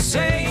 what they're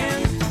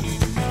saying.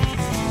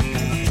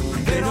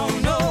 They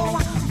don't know,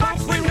 but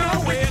we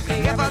know if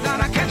they ever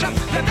gonna catch up,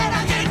 they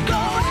better get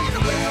going.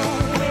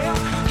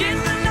 Well,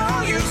 getting to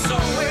know you so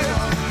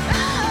well.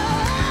 Oh,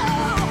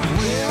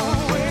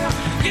 well,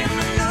 getting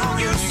to know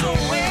you so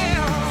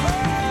well.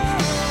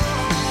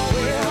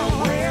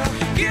 Well,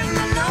 getting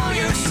to know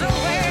you so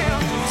well.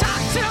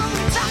 Talk to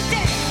me, talk to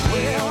me.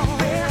 Well,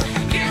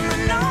 getting to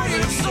know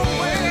you so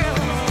well.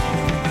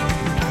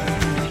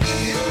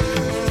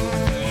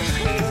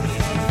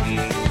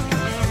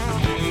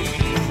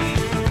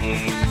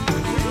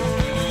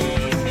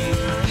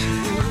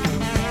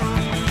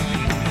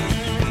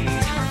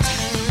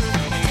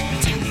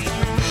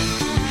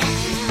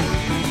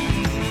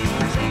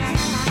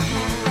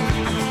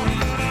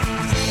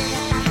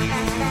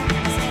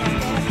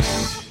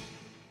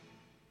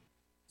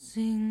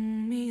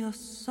 Sing me a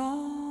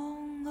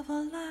song of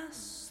a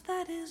lass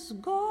that is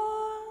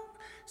gone.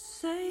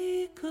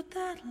 Say, could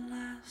that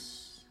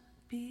lass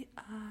be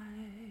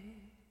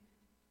I?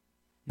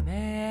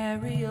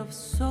 Mary of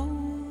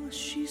soul,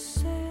 she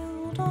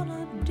sailed on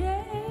a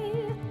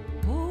day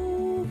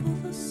over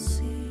the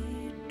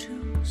sea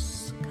to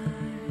sky.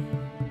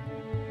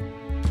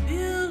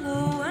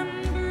 Billow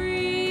and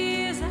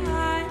breeze,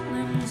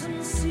 islands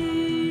and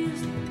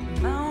seas,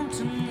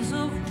 mountains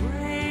of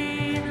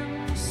rain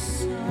and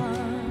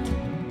sun.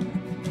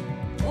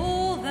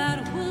 All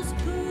that was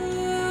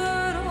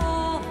good,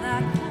 all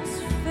that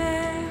was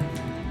fair,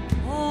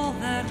 all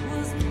that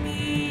was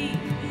me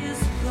is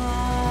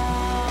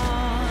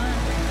gone.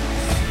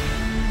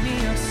 Sing me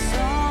a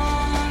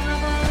song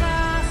of a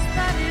lass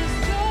that is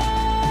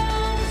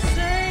gone.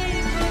 Say,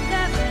 could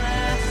that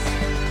lass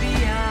be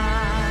I?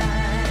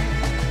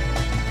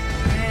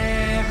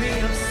 Mary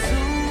of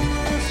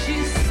soul, she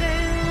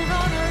sailed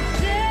on a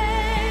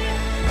day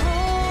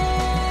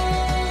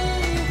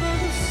over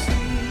the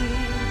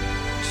sea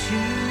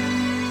to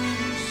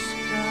sky.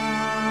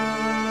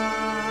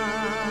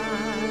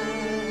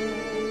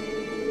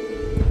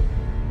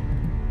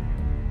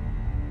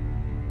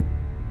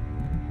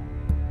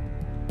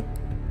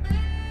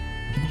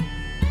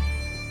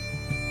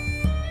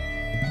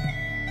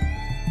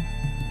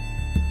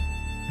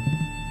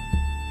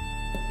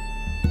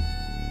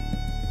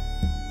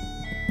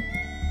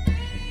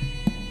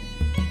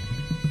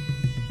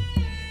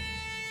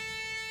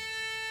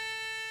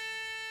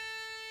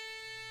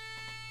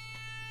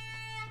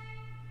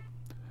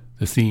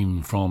 The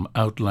theme from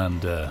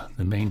Outlander,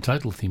 the main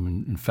title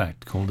theme, in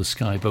fact, called a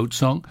Skyboat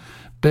Song.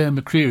 Bear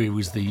McCreary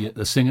was the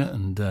singer,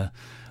 and I'm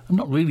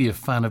not really a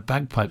fan of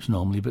bagpipes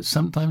normally, but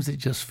sometimes it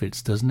just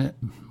fits, doesn't it?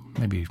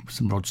 Maybe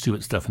some Rod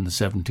Stewart stuff in the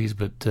 70s,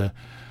 but that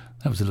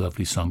was a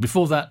lovely song.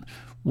 Before that,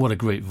 what a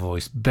great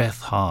voice.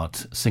 Beth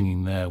Hart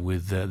singing there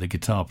with the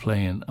guitar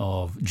playing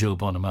of Joe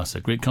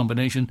Bonamassa. Great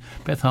combination.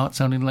 Beth Hart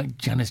sounding like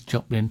Janis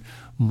Joplin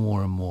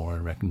more and more, I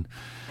reckon.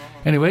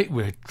 Anyway,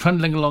 we're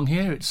trundling along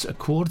here. It's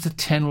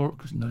 10:15 or...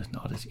 No, it's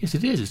not. Yes,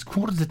 it is. It's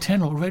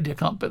 10:15 already. I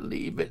can't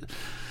believe it.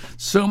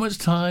 So much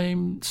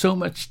time, so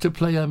much to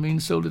play. I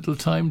mean, so little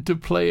time to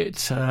play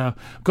it. Got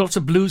lots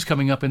of blues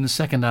coming up in the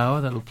second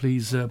hour. That'll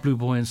please Blue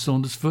Boy and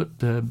Saundersfoot.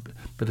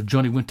 Bit of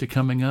Johnny Winter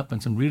coming up,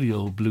 and some really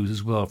old blues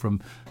as well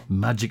from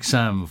Magic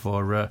Sam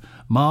for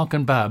Mark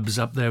and Babs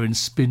up there in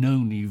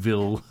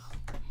Spinoneyville.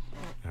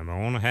 I'm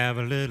gonna have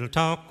a little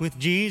talk with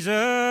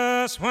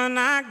Jesus when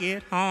I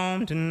get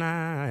home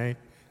tonight.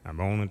 I'm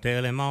gonna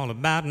tell him all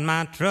about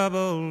my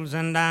troubles,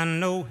 and I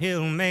know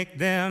he'll make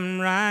them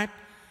right.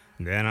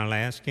 Then I'll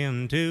ask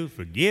him to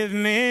forgive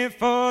me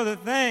for the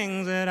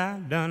things that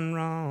I've done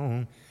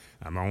wrong.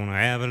 I'm gonna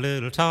have a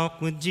little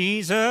talk with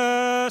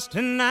Jesus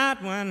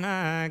tonight when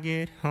I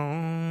get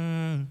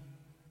home.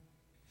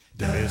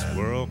 This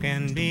world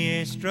can be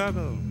a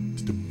struggle,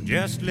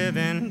 just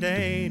living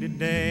day to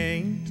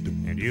day,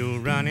 and you'll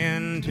run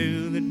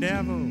into the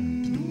devil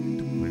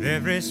with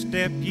every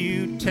step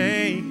you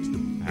take.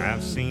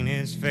 I've seen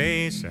his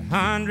face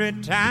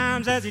 100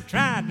 times as he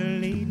tried to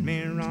lead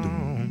me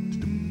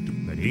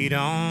wrong, but he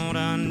don't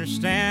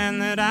understand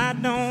that I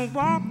don't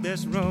walk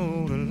this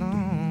road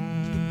alone.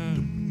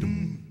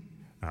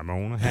 I'm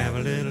gonna have a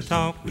little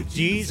talk with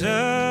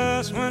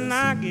Jesus when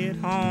I get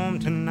home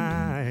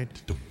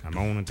tonight. I'm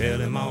gonna tell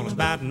him all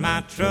about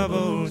my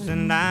troubles,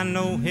 and I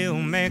know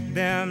he'll make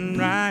them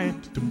right.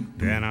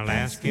 Then I'll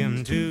ask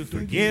him to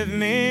forgive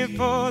me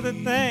for the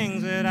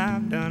things that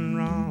I've done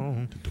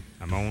wrong.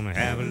 I'm gonna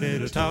have a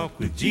little talk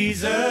with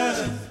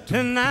Jesus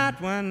tonight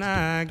when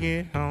I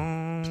get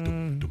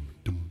home.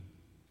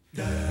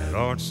 The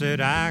Lord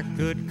said I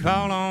could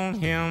call on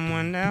him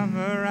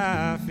whenever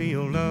I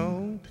feel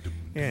low.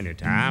 Any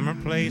time or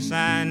place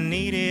I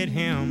needed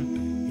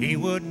him, he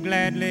would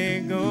gladly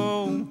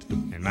go.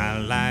 And my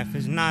life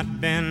has not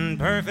been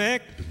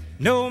perfect,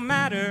 no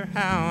matter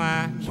how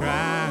I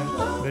try,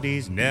 but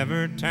he's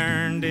never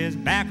turned his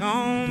back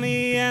on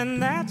me,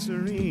 and that's the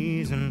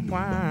reason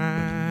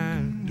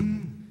why.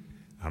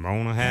 I'm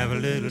I'm gonna have a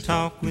little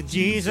talk with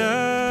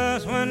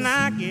Jesus when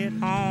I get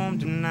home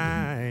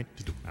tonight.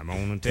 I'm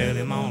gonna tell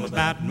him all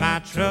about my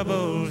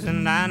troubles,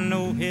 and I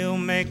know he'll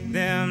make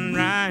them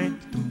right.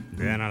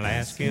 Then I'll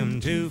ask him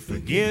to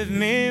forgive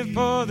me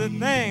for the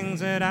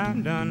things that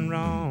I've done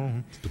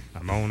wrong.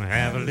 I'm gonna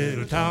have a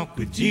little talk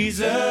with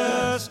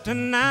Jesus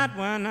tonight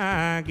when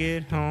I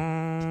get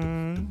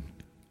home.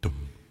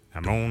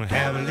 I'm gonna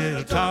have a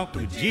little talk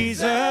with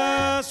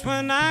Jesus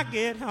when I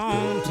get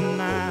home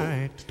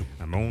tonight.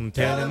 I'm gonna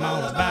tell him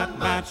all about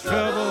my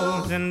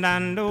troubles, and I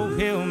know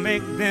he'll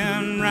make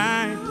them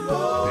right.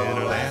 Then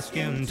I'll ask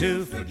him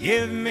to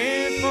forgive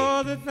me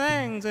for the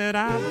things that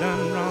I've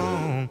done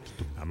wrong.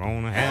 I'm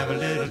gonna have a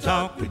little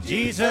talk with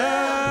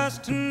Jesus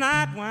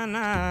tonight when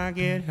I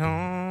get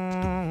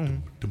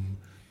home.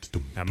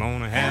 I'm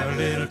gonna have a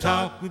little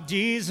talk with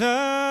Jesus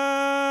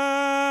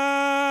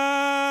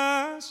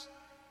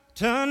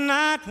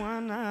tonight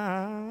when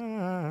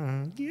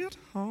I get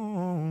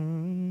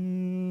home.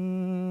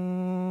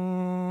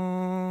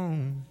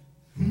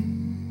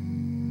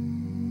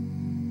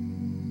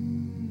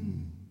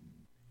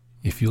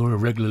 If you're a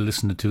regular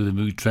listener to the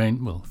Mood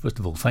Train, well, first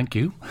of all, thank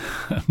you.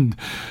 And,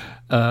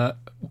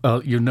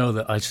 well, you know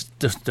that I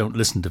just don't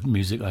listen to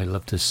music. I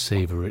love to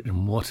savour it,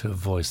 and what a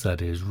voice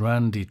that is.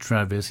 Randy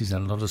Travis, he's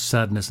had a lot of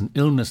sadness and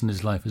illness in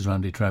his life as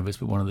Randy Travis,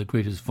 but one of the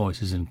greatest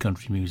voices in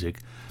country music.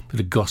 Bit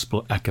of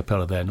gospel a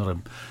cappella there, not a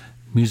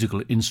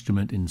musical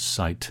instrument in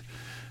sight.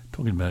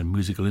 Talking about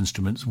musical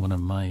instruments, one of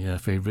my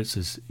favourites,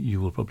 as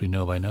you will probably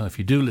know by now if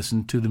you do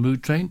listen to the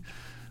Mood Train,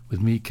 with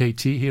me,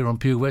 KT, here on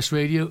Pure West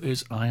Radio,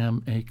 is I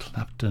Am a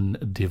Clapton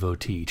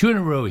Devotee. 2 in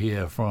a row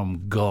here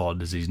from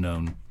God, as he's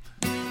known.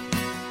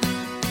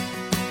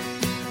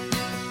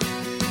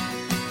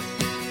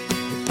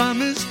 If I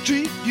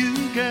mistreat you,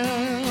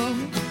 girl,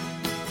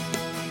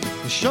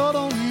 it sure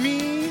don't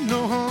mean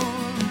no harm.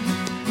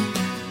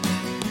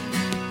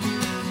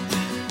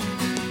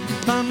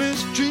 If I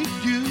mistreat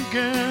you,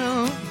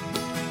 girl,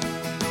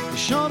 it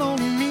sure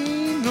don't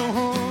mean no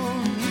harm.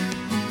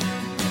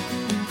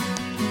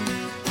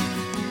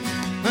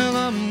 Well,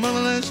 I'm a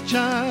motherless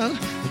child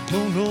that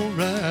don't know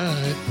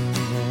right from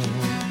wrong.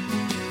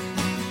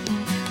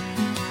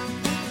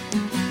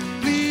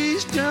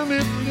 Please tell me,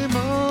 pretty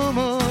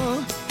mama,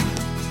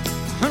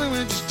 honey,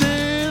 where'd you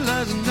stay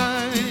last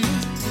night?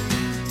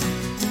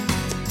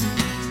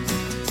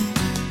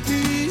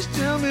 Please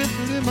tell me,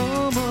 pretty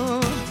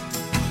mama,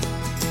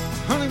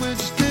 honey, where'd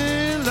you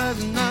stay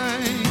last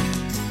night?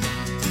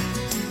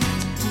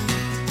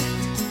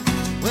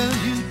 Well,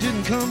 you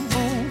didn't come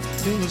home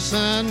till the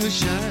sun was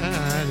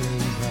shining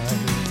bright.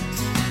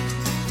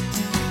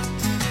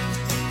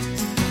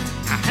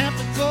 I have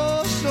to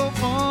go so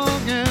far,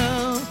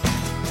 girl,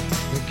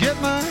 to get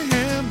my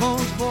hair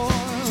bones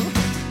boiled.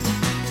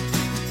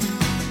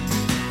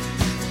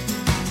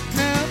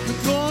 Have to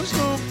go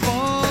so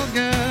far,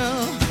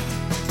 girl,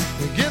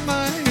 to get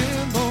my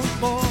hair bones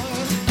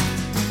boiled.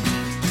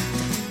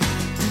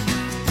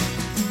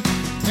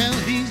 Well,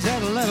 he's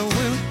got a lot of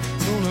women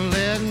gonna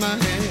let my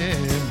hair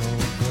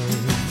bones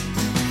boiled.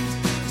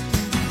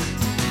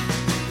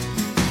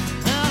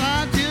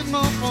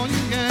 More for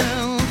you,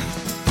 gal,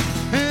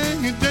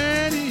 and your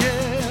daddy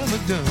ever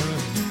done.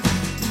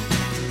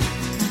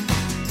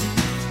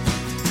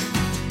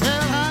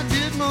 Well, I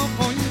did more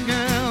for you,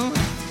 gal,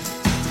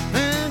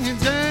 than your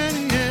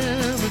daddy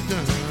ever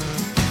done.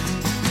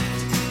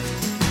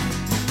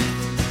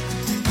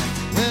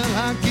 Well,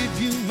 I'll give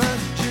you my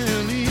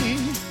jelly,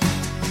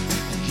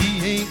 he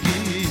ain't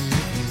give you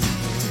one.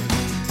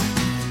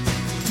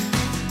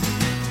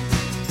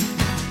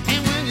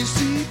 And when you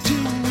see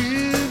two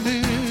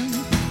women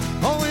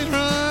always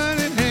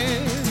running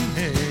hand in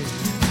hand,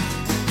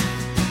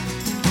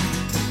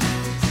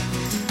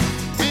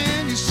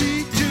 and you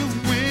see two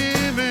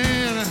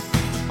women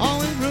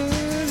always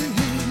running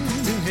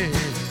hand in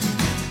hand,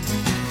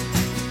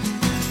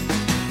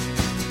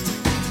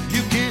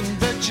 you can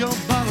bet your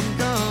bottom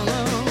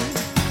dollar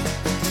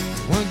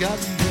one got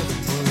the other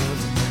one.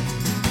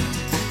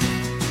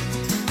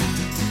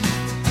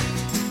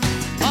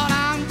 But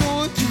I'm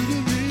going to the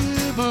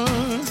river,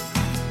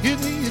 get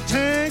me a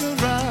tangle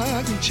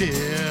rocking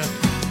chair.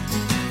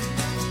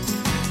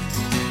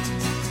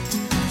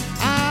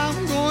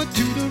 I'm going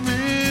to the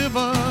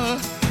river,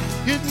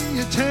 get me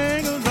a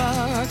tangle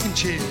rocking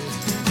chair.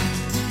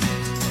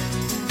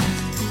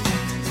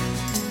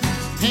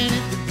 And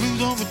if the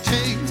blues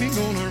overtake me,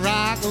 gonna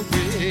rock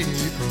away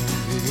from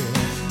here.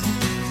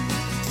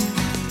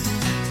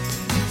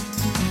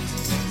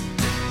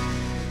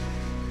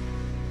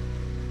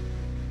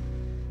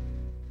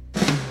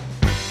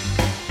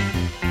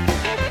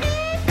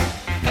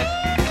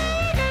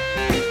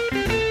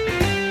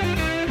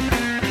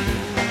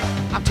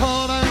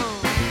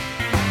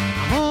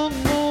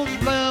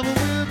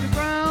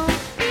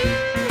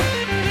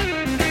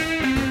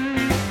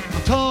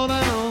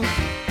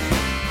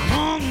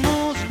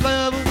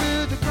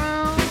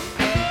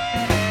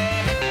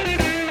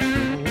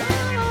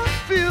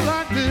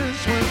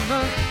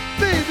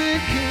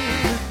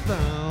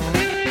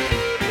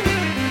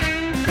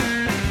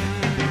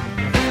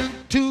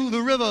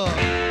 river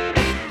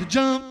to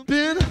jump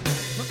in.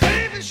 My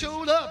baby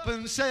showed up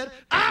and said,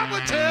 I will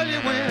tell you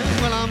when.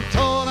 Well, I'm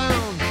tore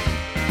down,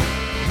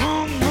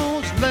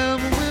 almost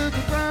level with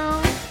the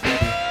ground.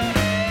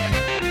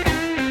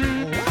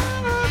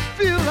 Why I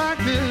feel like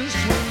this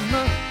when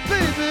my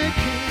baby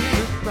came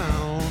to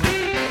town?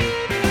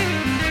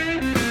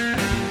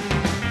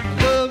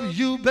 I love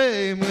you,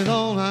 babe, with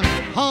all my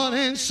heart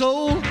and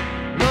soul.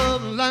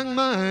 Love like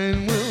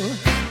mine will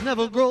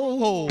never grow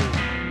old.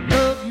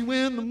 Love you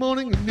in the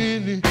morning and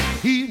in the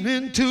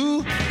evening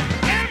too.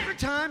 Every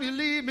time you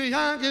leave me,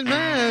 I get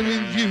mad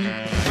with you.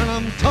 When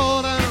I'm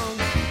tore down,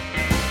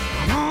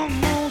 I'm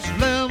almost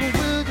level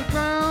with the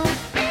ground.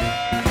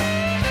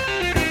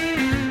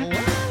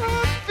 Well,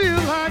 I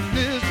feel like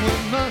this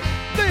when my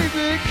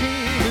baby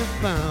can't be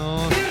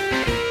found.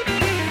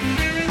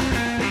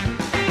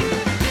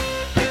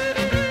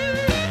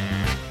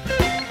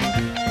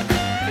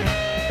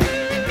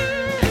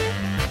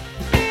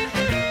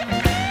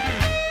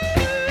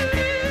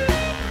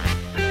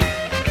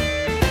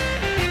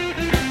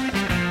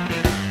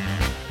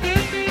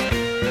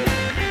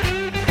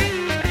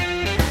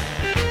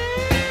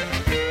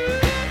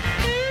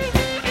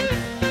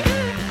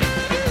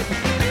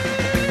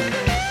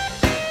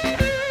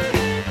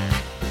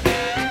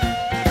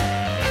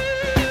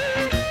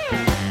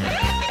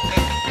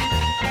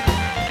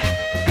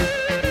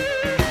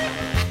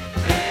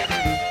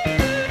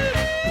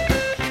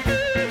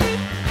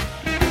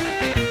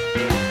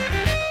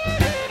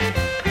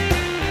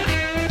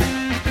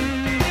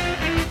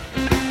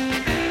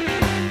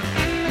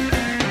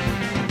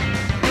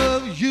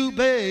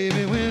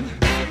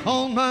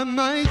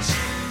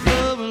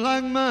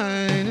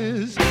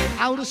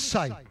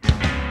 Sight.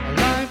 A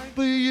life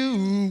for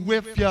you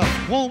if you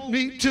want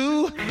me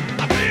to.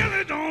 I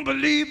really don't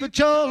believe that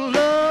your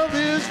love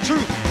is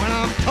true. When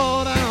I'm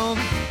tore down,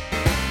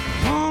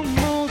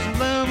 almost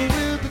level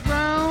with the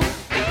ground.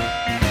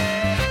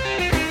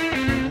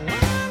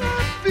 Well, I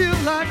feel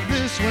like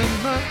this when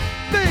my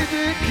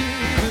baby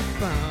can't be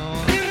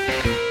found.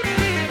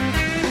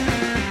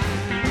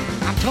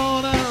 I'm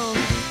tore down,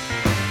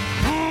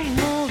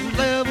 almost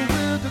level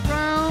with the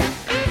ground.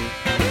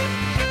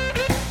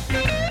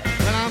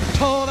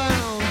 Tore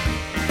down,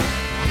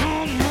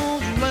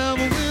 almost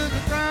level with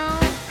the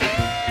ground.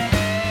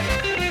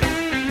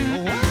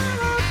 Well,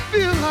 I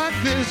feel like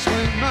this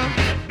when my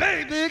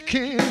baby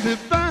can't be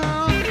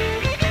found.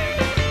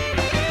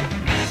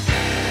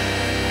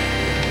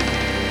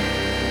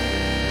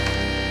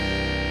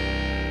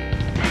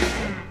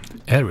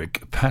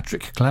 Eric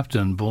Patrick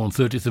Clapton, born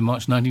 30th of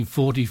March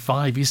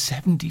 1945. He's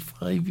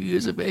 75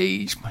 years of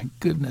age. My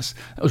goodness.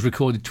 That was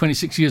recorded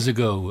 26 years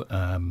ago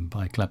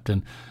by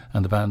Clapton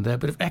and the band there.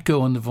 Bit of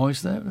echo on the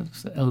voice there.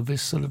 It's the Elvis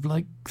sort of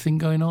like thing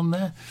going on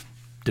there.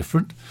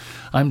 Different.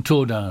 I'm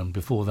Tore Down.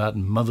 Before that,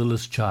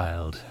 Motherless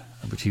Child,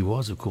 which he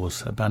was, of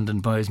course,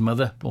 abandoned by his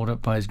mother, brought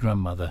up by his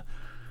grandmother.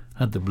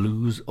 Had the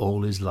blues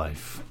all his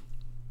life.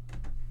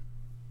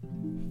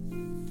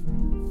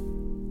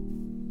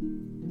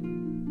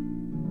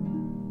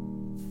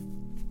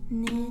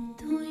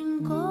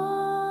 Nidwyn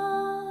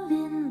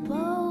gofyn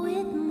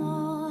bywyd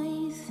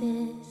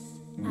Moises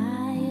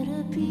a'r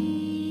y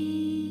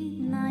byd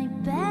na'i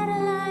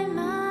berlau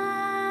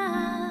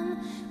man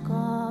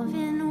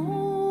gofyn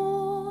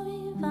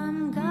wyf am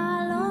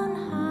galon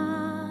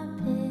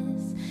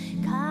hapus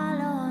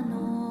calon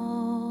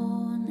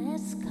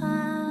ones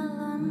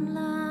calon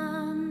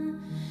lan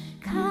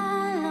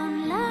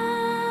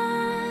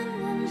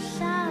yn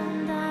llawn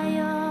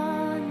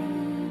daioni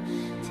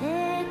te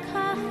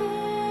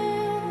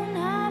cahyn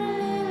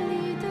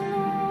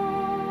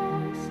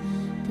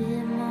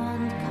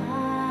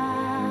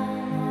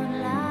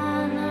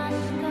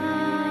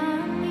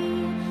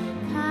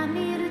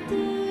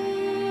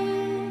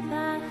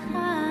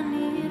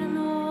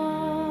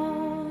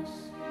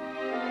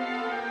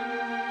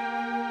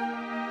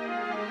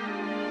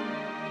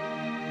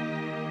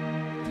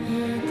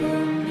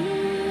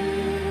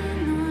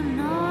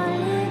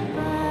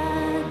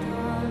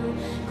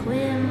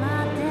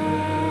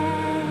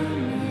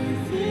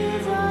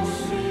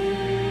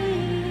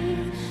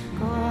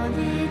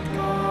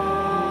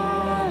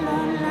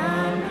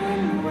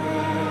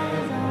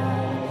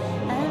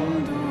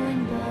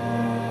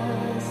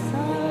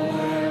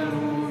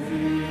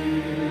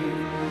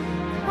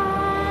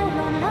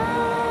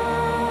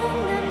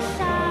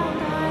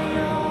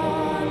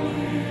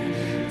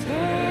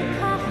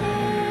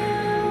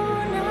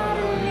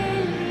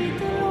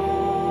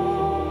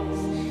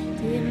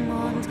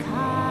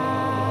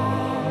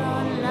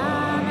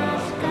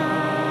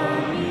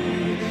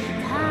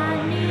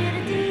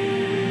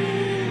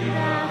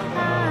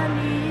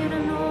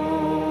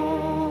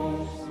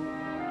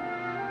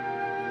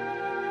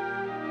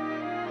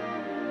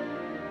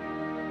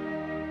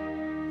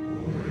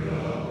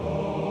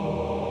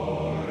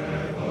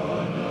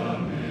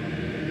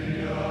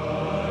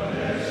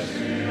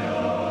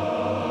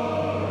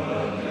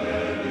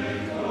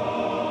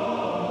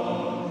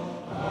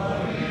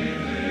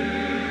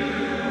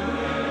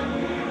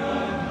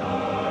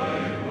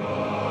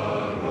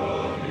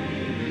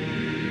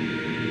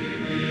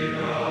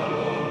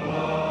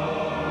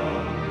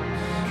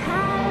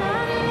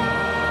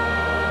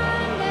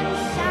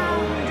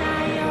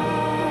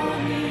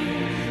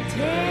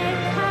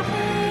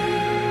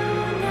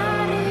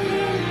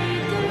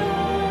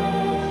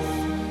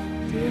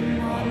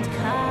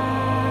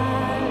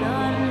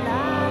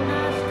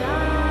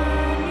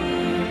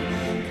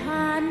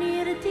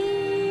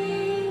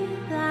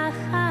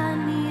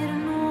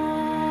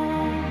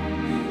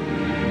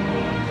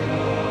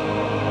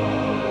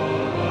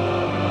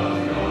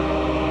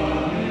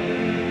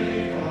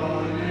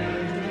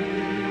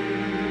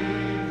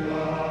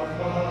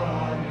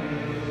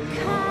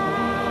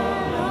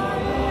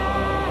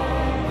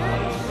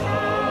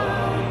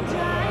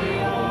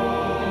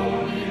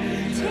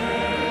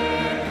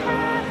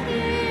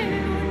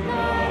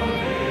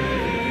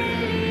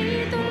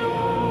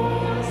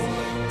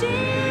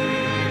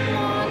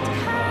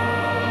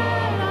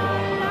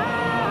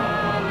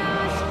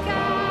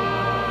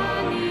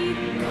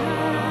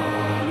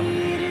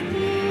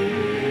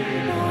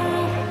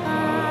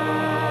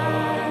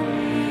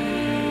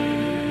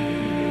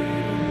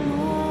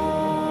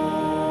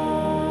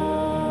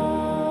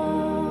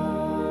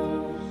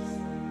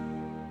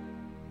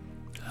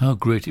How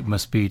great it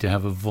must be to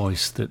have a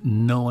voice that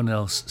no one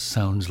else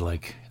sounds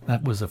like.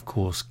 That was, of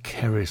course,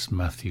 Cerys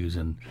Matthews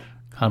and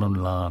Canon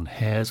Lân.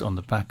 Hairs on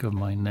the back of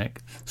my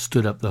neck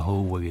stood up the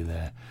whole way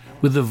there.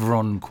 With the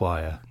Vron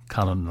Choir,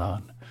 Canon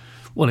Lân.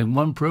 Well, in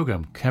one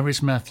programme,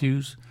 Cerys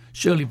Matthews,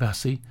 Shirley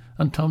Bassey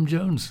and Tom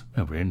Jones.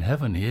 Well, we're in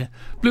heaven here.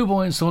 Blue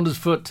Boy and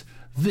Saundersfoot,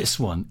 this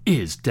one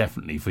is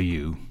definitely for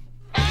you.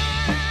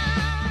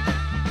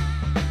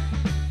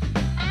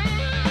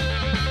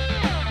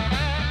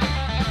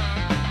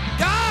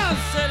 God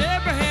said,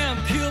 Abraham,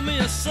 kill me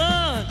a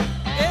son.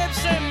 Abe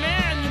said,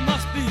 man, you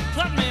must be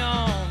putting me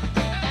on.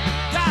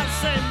 God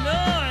said, no,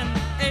 and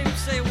Abe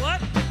said,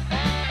 what?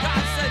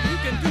 God said, you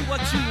can do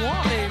what you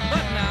want, Abe,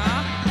 but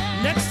now,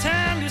 next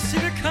time you see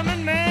me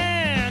coming,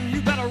 man,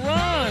 you better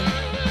run.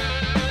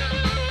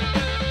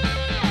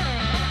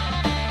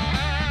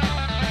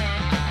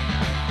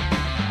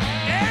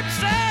 Abe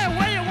said,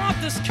 where you want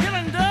this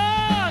killing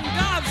done?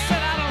 God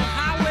said, out on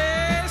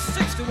Highway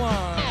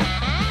 61.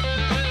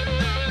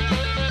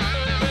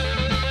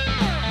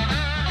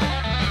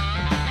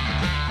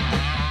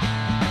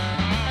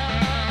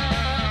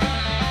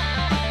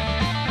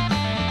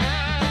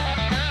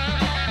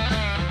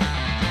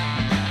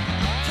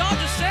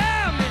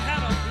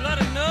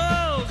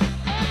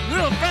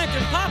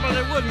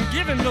 They wouldn't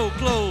give him no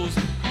clothes.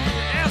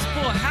 Asked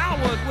poor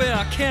Howard,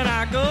 where can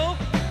I go?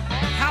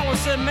 Howard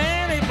said,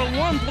 man, ain't but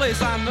one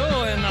place I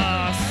know. And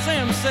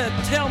Sam said,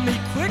 tell me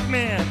quick,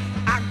 man,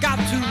 I got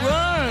to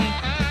run.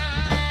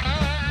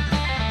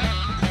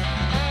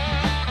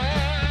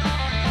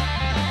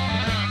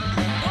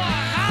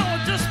 Boy,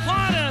 Howard just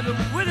pointed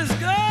with his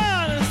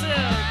gun and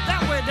said,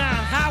 that way down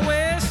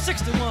Highway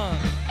 61.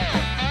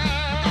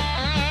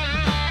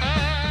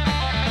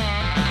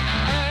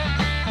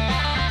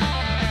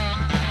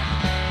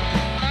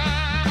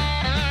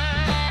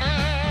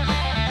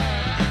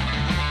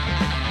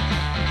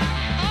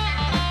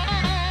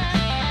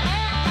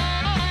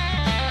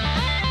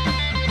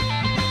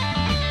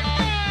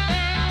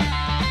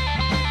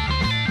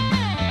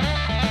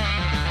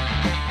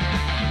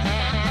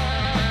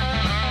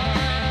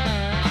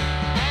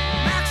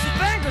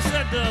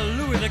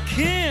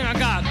 King, I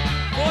got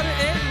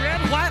 48 red,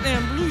 white,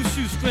 and blue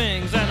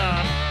shoestrings and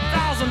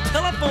 1,000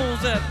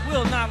 telephones that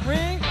will not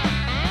ring.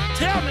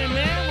 Tell me,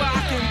 man, where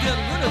I can get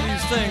rid of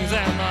these things.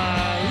 And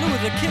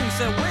Louis the King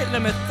said, wait,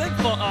 let me think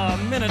for a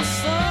minute,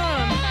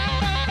 son.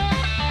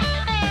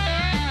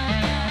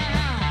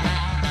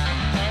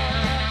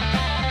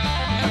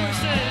 And we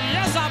said,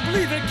 yes, I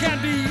believe it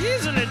can be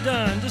easily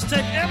done. Just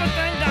take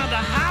everything down to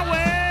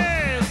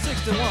Highway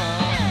 61.